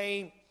first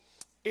name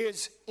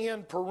is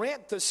in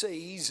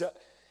parentheses,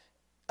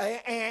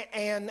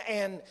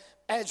 and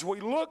as we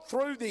look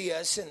through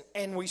this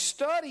and we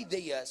study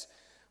this,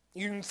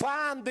 You can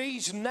find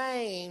these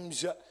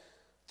names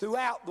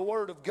throughout the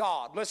Word of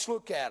God. Let's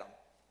look at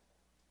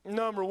them.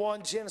 Number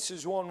one,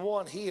 Genesis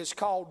 1:1, He is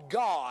called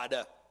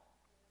God.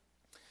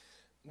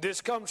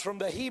 This comes from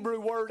the Hebrew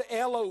word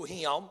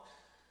Elohim,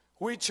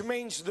 which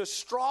means the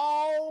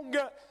strong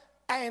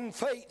and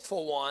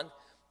faithful one,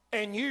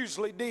 and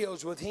usually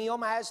deals with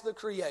Him as the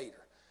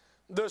Creator.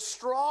 The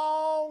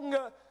strong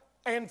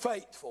and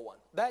faithful one.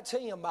 That's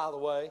Him, by the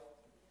way.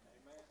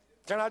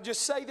 Can I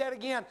just say that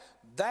again?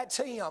 That's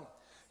Him.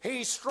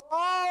 He's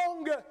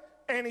strong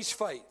and He's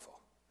faithful.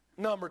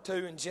 Number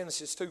two in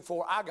Genesis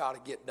 2:4. I got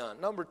to get done.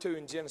 Number two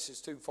in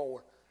Genesis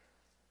 2:4.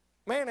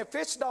 Man, if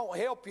this don't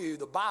help you,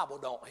 the Bible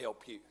don't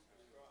help you.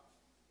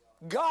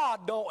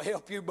 God don't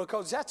help you,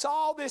 because that's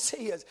all this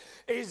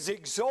is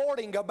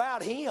exhorting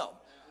about Him.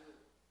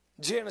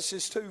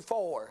 Genesis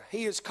 2:4.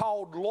 He is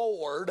called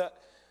Lord.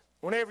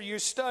 Whenever you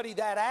study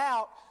that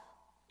out,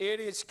 it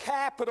is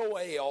capital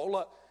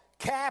L,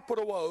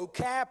 capital O,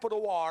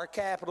 capital R,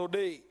 capital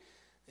D.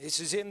 This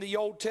is in the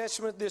Old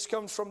Testament. This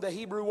comes from the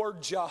Hebrew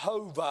word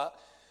Jehovah,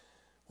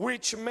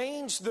 which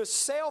means the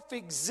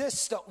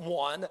self-existent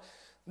one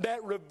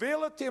that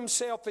revealeth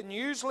Himself and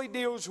usually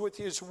deals with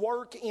His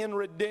work in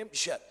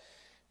redemption.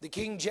 The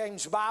King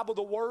James Bible,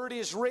 the word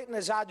is written,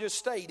 as I just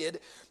stated,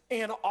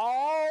 in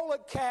all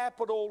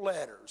capital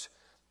letters.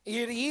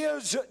 It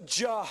is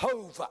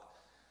Jehovah.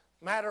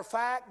 Matter of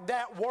fact,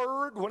 that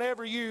word,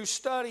 whenever you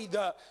study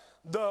the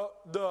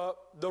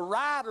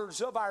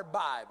writers of our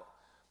Bible,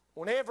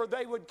 whenever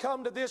they would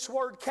come to this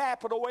word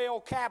capital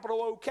L,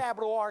 capital O,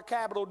 capital R,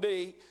 capital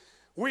D,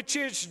 which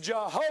is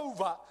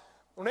Jehovah,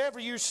 whenever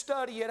you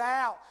study it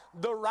out,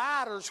 the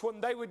writers, when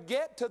they would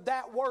get to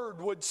that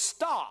word, would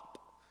stop.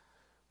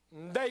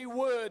 They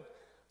would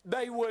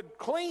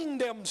clean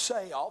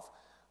themselves.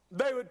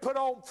 They would put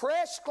on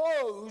fresh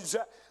clothes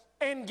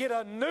and get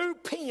a new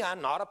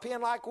pen, not a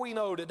pen like we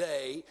know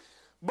today,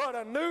 but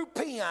a new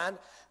pen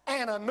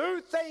and a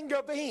new thing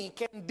of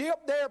ink, and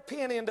dip their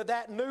pen into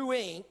that new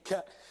ink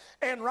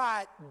and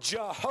write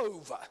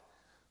Jehovah.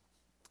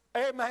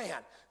 Amen.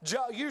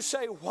 You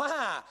say,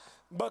 why?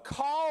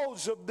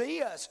 Because of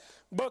this,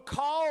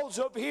 because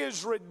of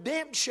His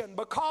redemption,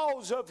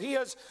 because of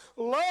His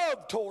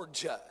love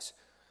towards us.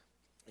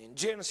 In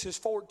Genesis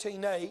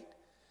 14:8,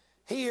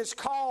 He is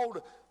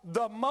called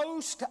the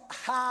Most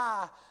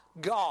High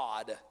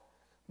God.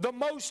 The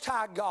Most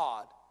High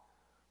God.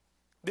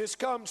 This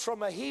comes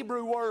from a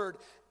Hebrew word,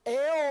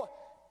 El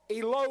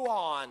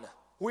Elyon,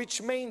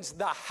 which means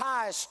the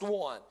highest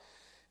one,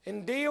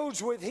 and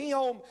deals with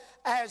Him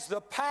as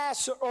the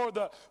passer or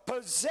the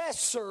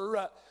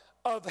possessor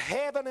of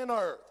heaven and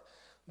earth.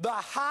 The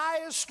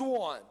highest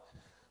one,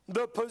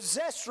 the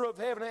possessor of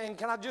heaven. And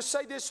can I just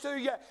say this to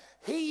you?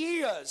 He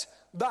is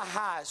the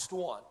highest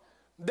one.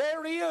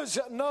 There is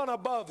none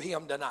above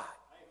Him tonight.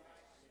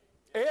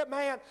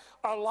 Amen.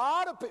 A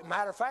lot of people,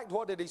 matter of fact,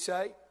 what did He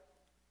say?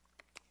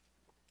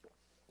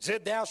 He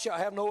said, thou shalt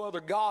have no other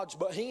gods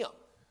but Him.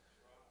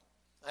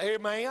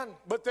 Amen.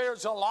 But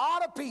there's a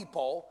lot of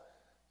people,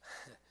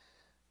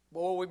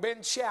 boy, we've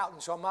been shouting,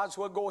 so I might as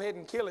well go ahead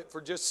and kill it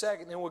for just a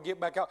second, then we'll get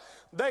back out.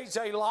 There's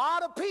a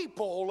lot of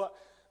people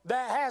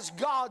that has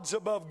gods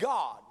above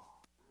God.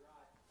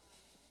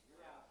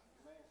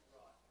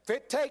 If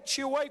it takes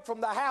you away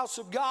from the house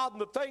of God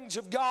and the things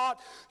of God,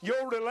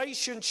 your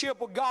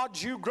relationship with God,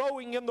 you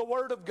growing in the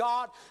Word of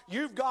God,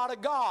 you've got a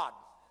God.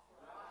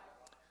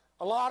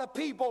 A lot of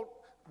people,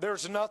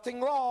 there's nothing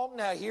wrong.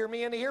 Now hear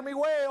me and hear me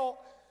well.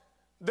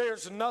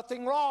 There's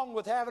nothing wrong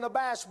with having a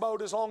bass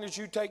boat as long as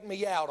you take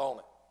me out on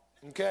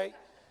it. Okay?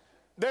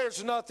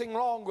 There's nothing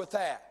wrong with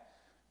that.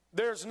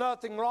 There's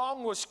nothing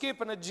wrong with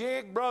skipping a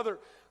jig, Brother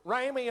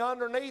Ramey,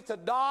 underneath a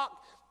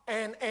dock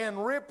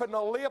and ripping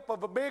the lip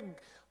of a big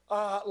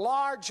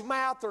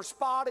largemouth or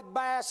spotted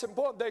bass and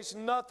put. There's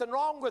nothing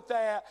wrong with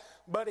that.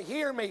 But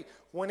hear me,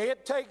 when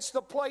it takes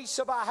the place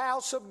of a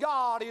house of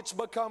God, it's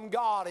become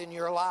God in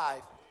your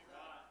life.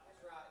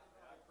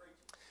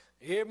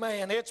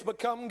 Amen. It's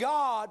become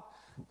God.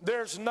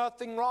 There's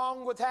nothing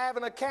wrong with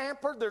having a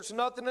camper. There's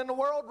nothing in the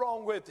world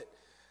wrong with it.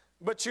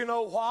 But you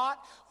know what?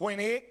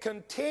 When it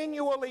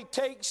continually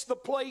takes the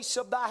place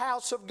of the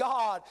house of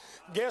God,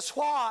 guess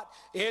what?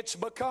 It's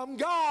become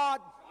God.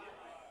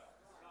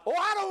 Oh,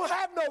 I don't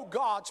have no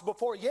gods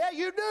before. Yeah,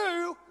 you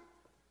do.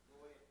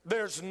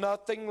 There's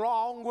nothing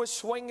wrong with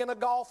swinging a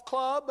golf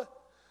club,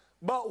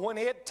 but when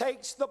it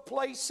takes the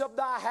place of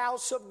the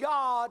house of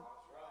God,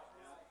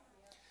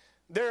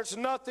 there's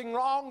nothing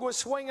wrong with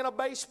swinging a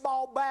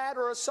baseball bat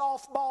or a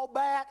softball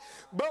bat,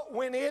 but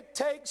when it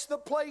takes the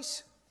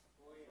place,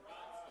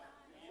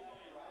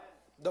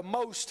 the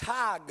Most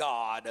High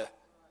God,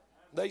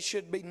 they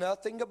should be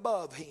nothing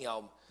above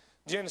Him.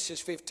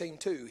 Genesis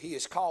 15:2, He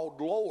is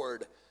called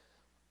Lord,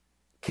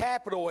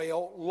 capital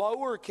L,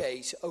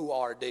 lowercase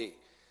O-R-D.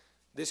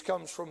 This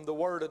comes from the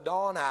word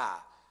Adonai,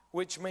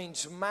 which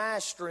means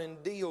master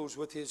and deals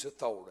with His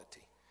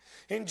authority.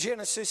 In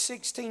Genesis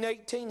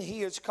 16:18,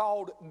 He is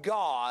called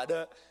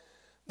God.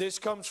 This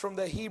comes from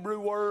the Hebrew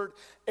word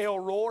El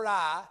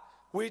Roi,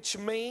 which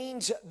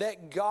means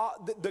that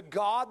God, the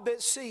God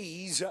that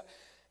sees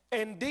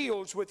and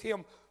deals with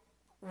him,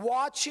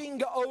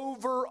 watching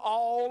over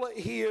all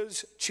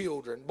his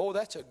children. Boy,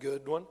 that's a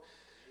good one.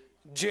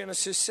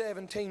 Genesis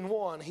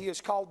 17:1, he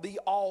is called the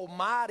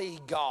Almighty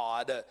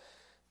God.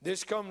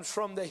 This comes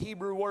from the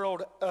Hebrew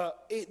word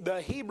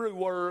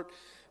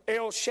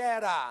El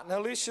Shaddai. Now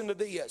listen to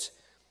this.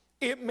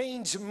 It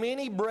means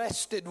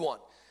many-breasted one.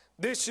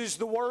 This is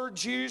the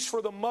word used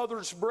for the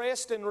mother's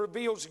breast and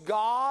reveals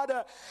God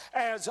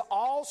as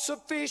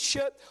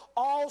all-sufficient,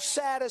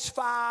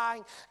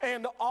 all-satisfying,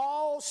 and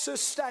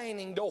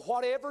all-sustaining to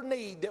whatever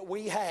need that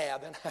we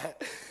have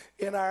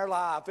in our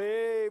life.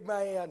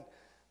 Amen.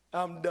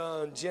 I'm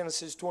done.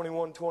 Genesis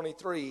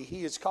 21:23.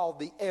 He is called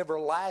the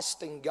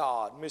everlasting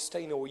God. Miss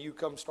Tina, will you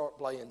come start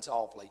playing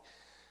softly?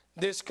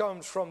 This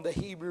comes from the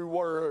Hebrew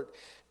word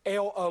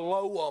El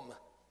Elohim,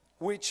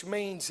 which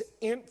means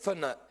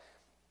infinite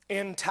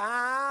in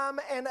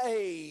time and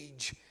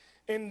age,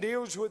 and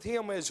deals with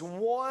him as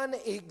one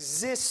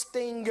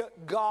existing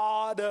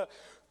God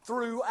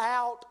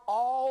throughout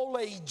all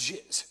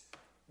ages.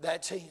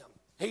 That's him.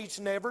 He's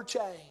never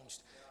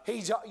changed.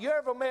 You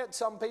ever met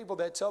some people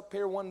that's up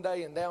here one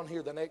day and down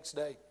here the next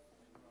day?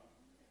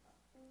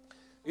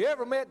 You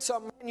ever met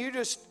some,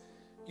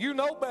 you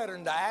know better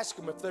than to ask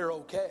them if they're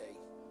okay.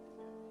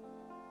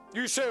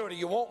 You say, well, do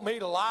you want me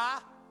to lie?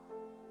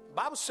 The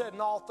Bible said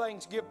in all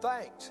things give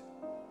thanks.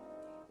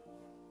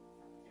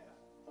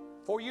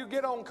 Before you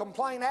get on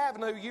Complaint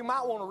Avenue, you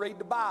might want to read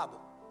the Bible.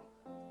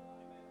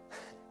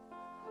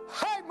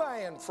 Hey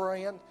man,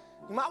 friend,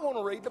 you might want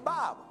to read the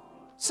Bible.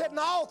 It said in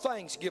all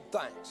things give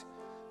thanks.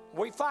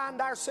 We find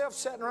ourselves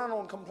sitting around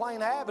on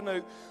Complaint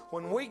Avenue.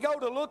 When we go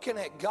to looking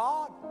at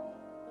God,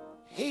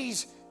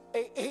 He's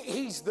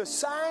the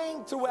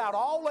same throughout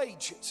all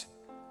ages.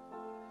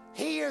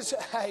 He is,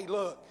 hey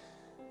look,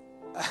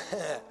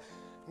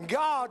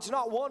 God's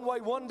not one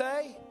way one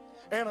day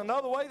and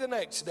another way the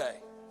next day.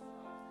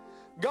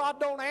 God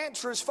don't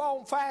answer his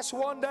phone fast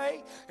one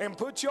day and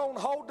put you on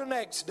hold the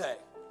next day.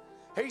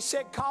 He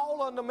said,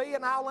 call unto me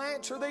and I'll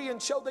answer thee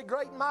and show thee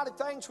great and mighty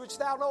things which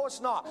thou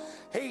knowest not.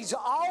 He's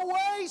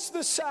always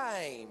the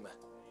same.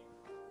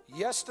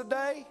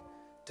 Yesterday,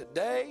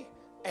 today,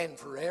 and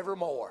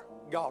forevermore.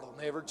 God will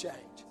never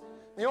change.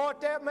 You know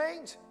what that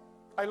means?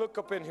 Hey, look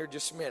up in here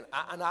just a minute.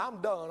 And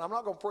I'm done. I'm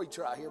not going to preach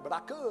right here, but I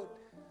could.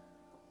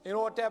 You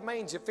know what that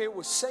means? If it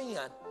was sin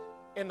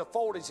in the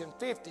 40s and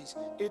 50s,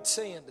 it's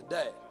sin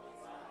today.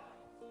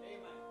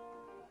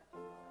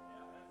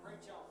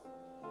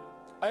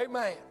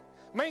 Amen.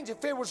 It means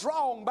if it was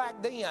wrong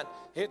back then,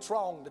 it's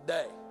wrong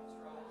today.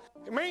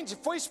 It means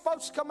if we're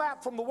supposed to come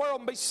out from the world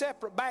and be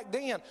separate back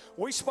then,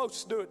 we're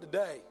supposed to do it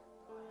today.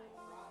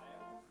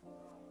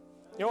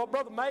 You know what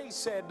Brother Mays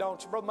said,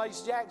 don't you? Brother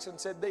Mays Jackson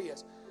said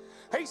this.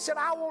 He said,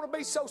 I want to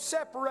be so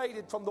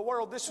separated from the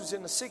world. This was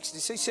in the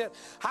 60s. He said,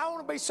 I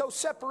want to be so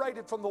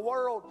separated from the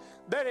world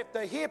that if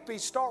the hippies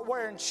start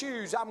wearing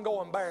shoes, I'm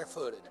going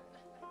barefooted.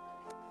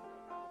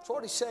 That's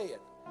what he said.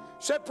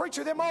 He said,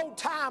 preacher, them old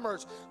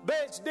timers,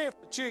 they's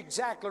different. You're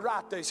exactly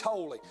right. They's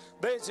holy.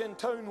 They's in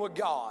tune with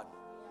God.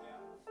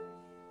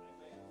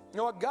 You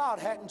know what? God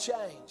hadn't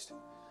changed.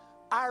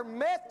 Our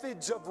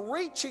methods of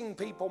reaching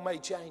people may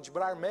change,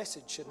 but our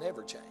message should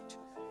never change.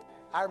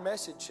 Our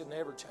message should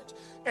never change.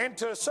 And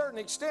to a certain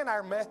extent,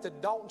 our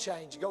method don't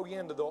change. Go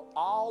into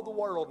all the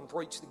world and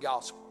preach the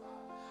gospel.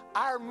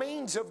 Our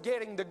means of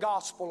getting the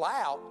gospel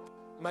out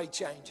may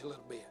change a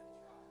little bit.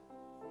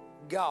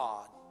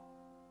 God,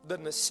 the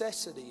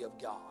necessity of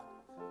God,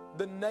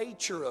 the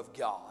nature of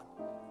God,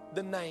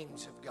 the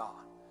names of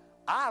God.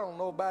 I don't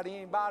know about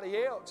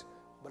anybody else,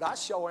 but I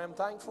sure am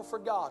thankful for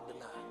God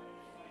tonight.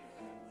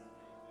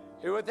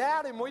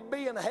 Without him, we'd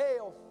be in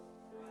hell.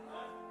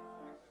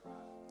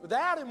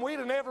 Without him, we'd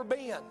have never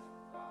been.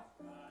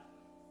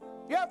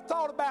 You ever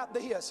thought about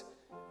this?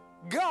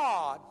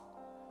 God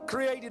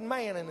created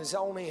man in his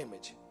own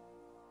image.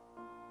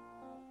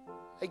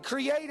 He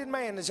created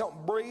man in his own,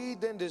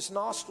 breathed into his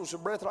nostrils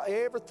of breath,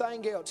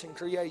 everything else in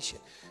creation.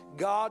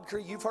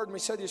 You've heard me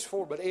say this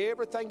before, but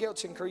everything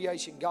else in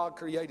creation, God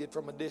created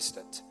from a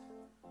distance.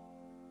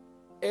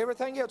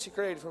 Everything else he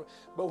created from,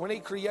 but when he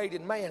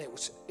created man,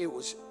 it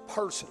was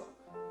personal.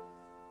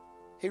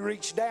 He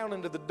reached down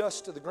into the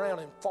dust of the ground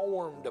and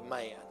formed a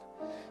man.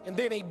 And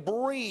then he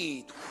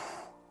breathed.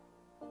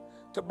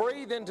 To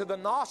breathe into the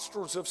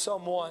nostrils of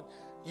someone,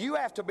 you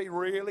have to be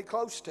really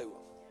close to them.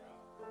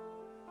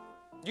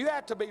 You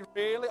have to be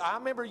really, I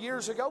remember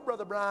years ago,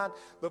 Brother Brian,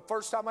 the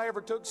first time I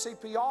ever took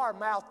CPR,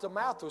 mouth to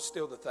mouth was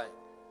still the thing.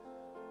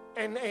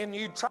 And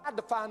you tried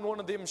to find one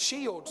of them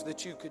shields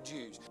that you could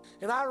use.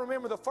 And I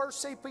remember the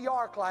first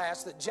CPR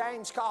class that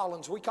James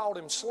Collins, we called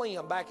him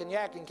Slim back in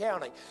Yadkin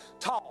County,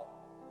 taught.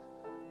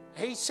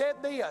 He said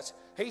this.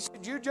 He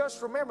said, you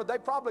just remember, they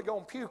probably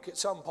going to puke at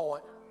some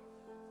point.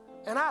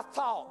 And I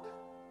thought,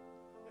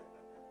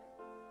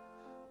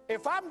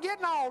 if I'm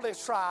getting all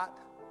this right,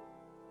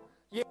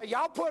 yeah,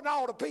 y'all putting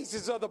all the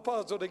pieces of the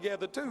puzzle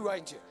together too,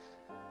 ain't you?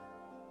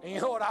 And you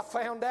know what I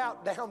found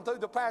out down through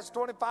the past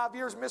 25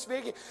 years, Miss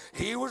Vicki?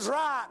 He was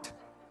right.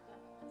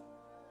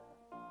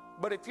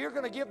 But if you're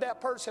going to give that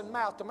person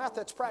mouth to mouth,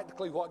 that's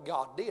practically what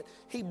God did.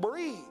 He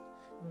breathed.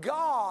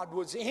 God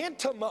was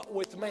intimate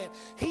with man.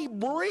 He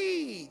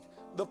breathed.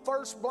 The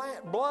first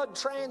blood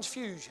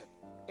transfusion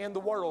in the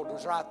world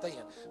was right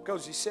then,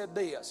 because he said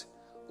this: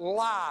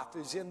 life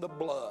is in the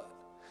blood.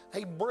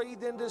 He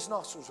breathed into his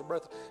nostrils a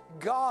breath.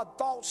 God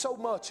thought so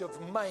much of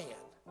man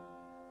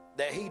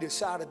that he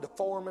decided to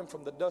form him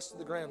from the dust of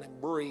the ground and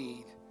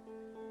breathe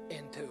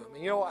into him.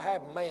 And you know what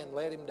happened? Man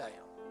let him down.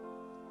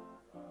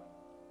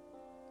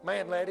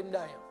 Man let him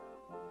down.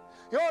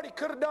 You know what he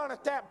could have done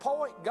at that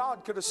point?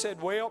 God could have said,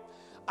 well,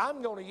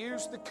 I'm going to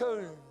use the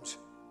coons,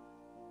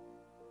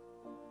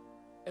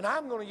 and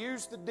I'm going to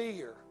use the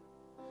deer,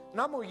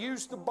 and I'm going to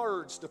use the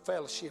birds to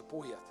fellowship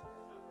with.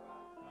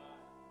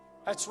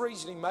 That's the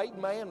reason he made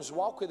man, was to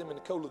walk with him in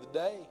the cool of the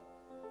day.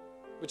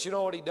 But you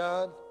know what he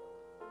done?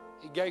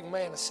 He gave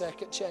man a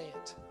second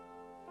chance.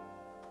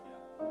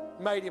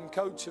 Made him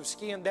coats of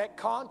skin. That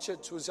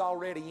conscience was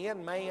already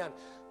in man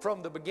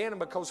from the beginning,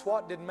 because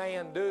what did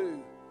man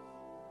do?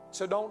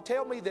 So don't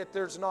tell me that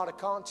there's not a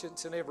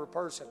conscience in every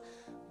person.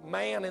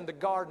 Man in the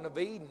Garden of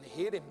Eden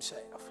hid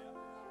himself.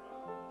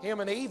 Him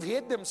and Eve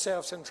hid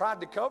themselves and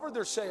tried to cover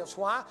themselves.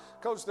 Why?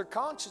 Because their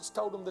conscience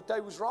told them that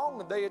they was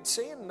wrong and they had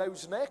sinned and they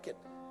was naked.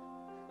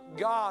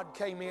 God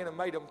came in and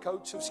made them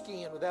coats of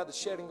skin. Without the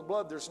shedding of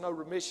blood, there's no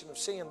remission of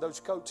sin. Those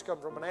coats come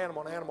from an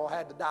animal. An animal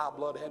had to die.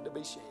 Blood had to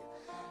be shed.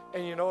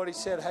 And you know what he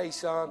said? Hey,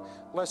 son,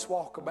 let's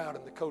walk about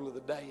in the cool of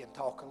the day and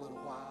talk a little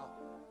while.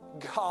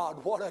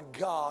 God, what a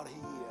God he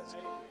is.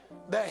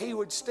 That he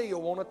would still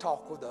want to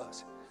talk with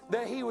us.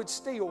 That he would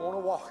still want to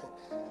walk.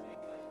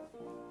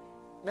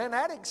 Man,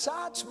 that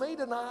excites me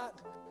tonight,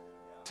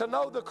 to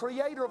know the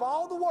creator of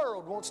all the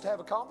world wants to have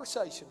a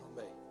conversation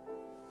with me.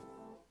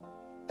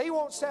 He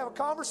wants to have a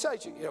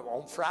conversation. You know,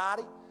 on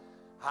Friday,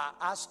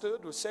 I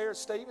stood with Sarah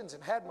Stevens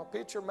and had my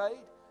picture made.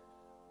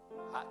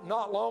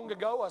 Not long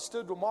ago, I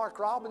stood with Mark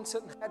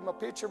Robinson and had my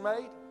picture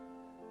made.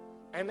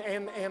 And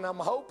I'm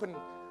hoping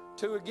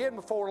to again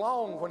before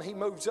long, when he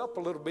moves up a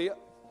little bit.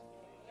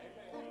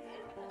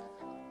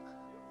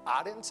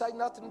 I didn't say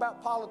nothing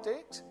about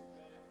politics.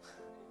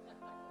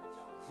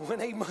 When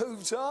he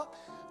moves up,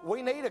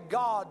 we need a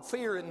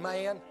God-fearing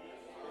man.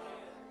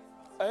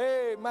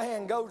 Hey,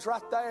 man, goes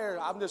right there.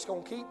 I'm just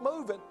going to keep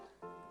moving.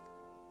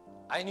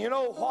 And you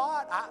know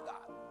what?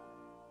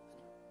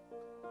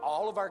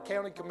 All of our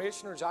county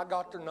commissioners, I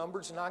got their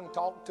numbers and I can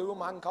talk to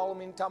them. I can call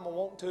them anytime I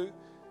want to.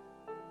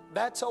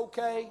 That's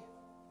okay.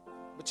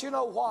 But you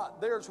know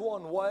what? There's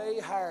one way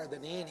higher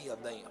than any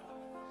of them.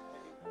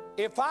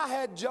 If I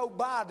had Joe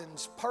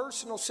Biden's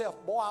personal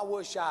self, boy, I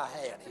wish I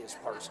had his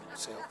personal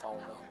cell phone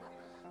number.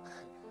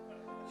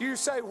 You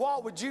say,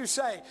 what would you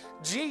say?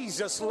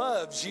 Jesus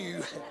loves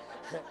you.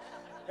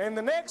 And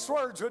the next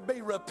words would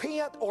be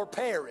repent or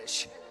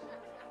perish.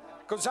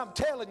 Because I'm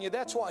telling you,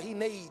 that's what he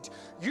needs.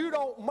 You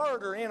don't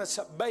murder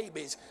innocent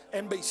babies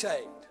and be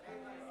saved.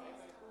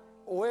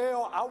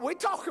 Well, we're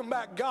talking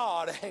about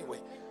God, ain't we?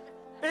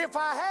 If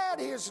I had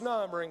his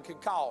number and could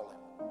call him,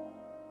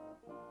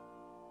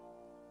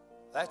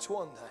 that's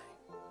one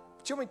thing.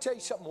 But let me tell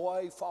you something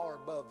way far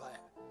above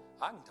that.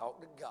 I can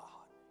talk to God.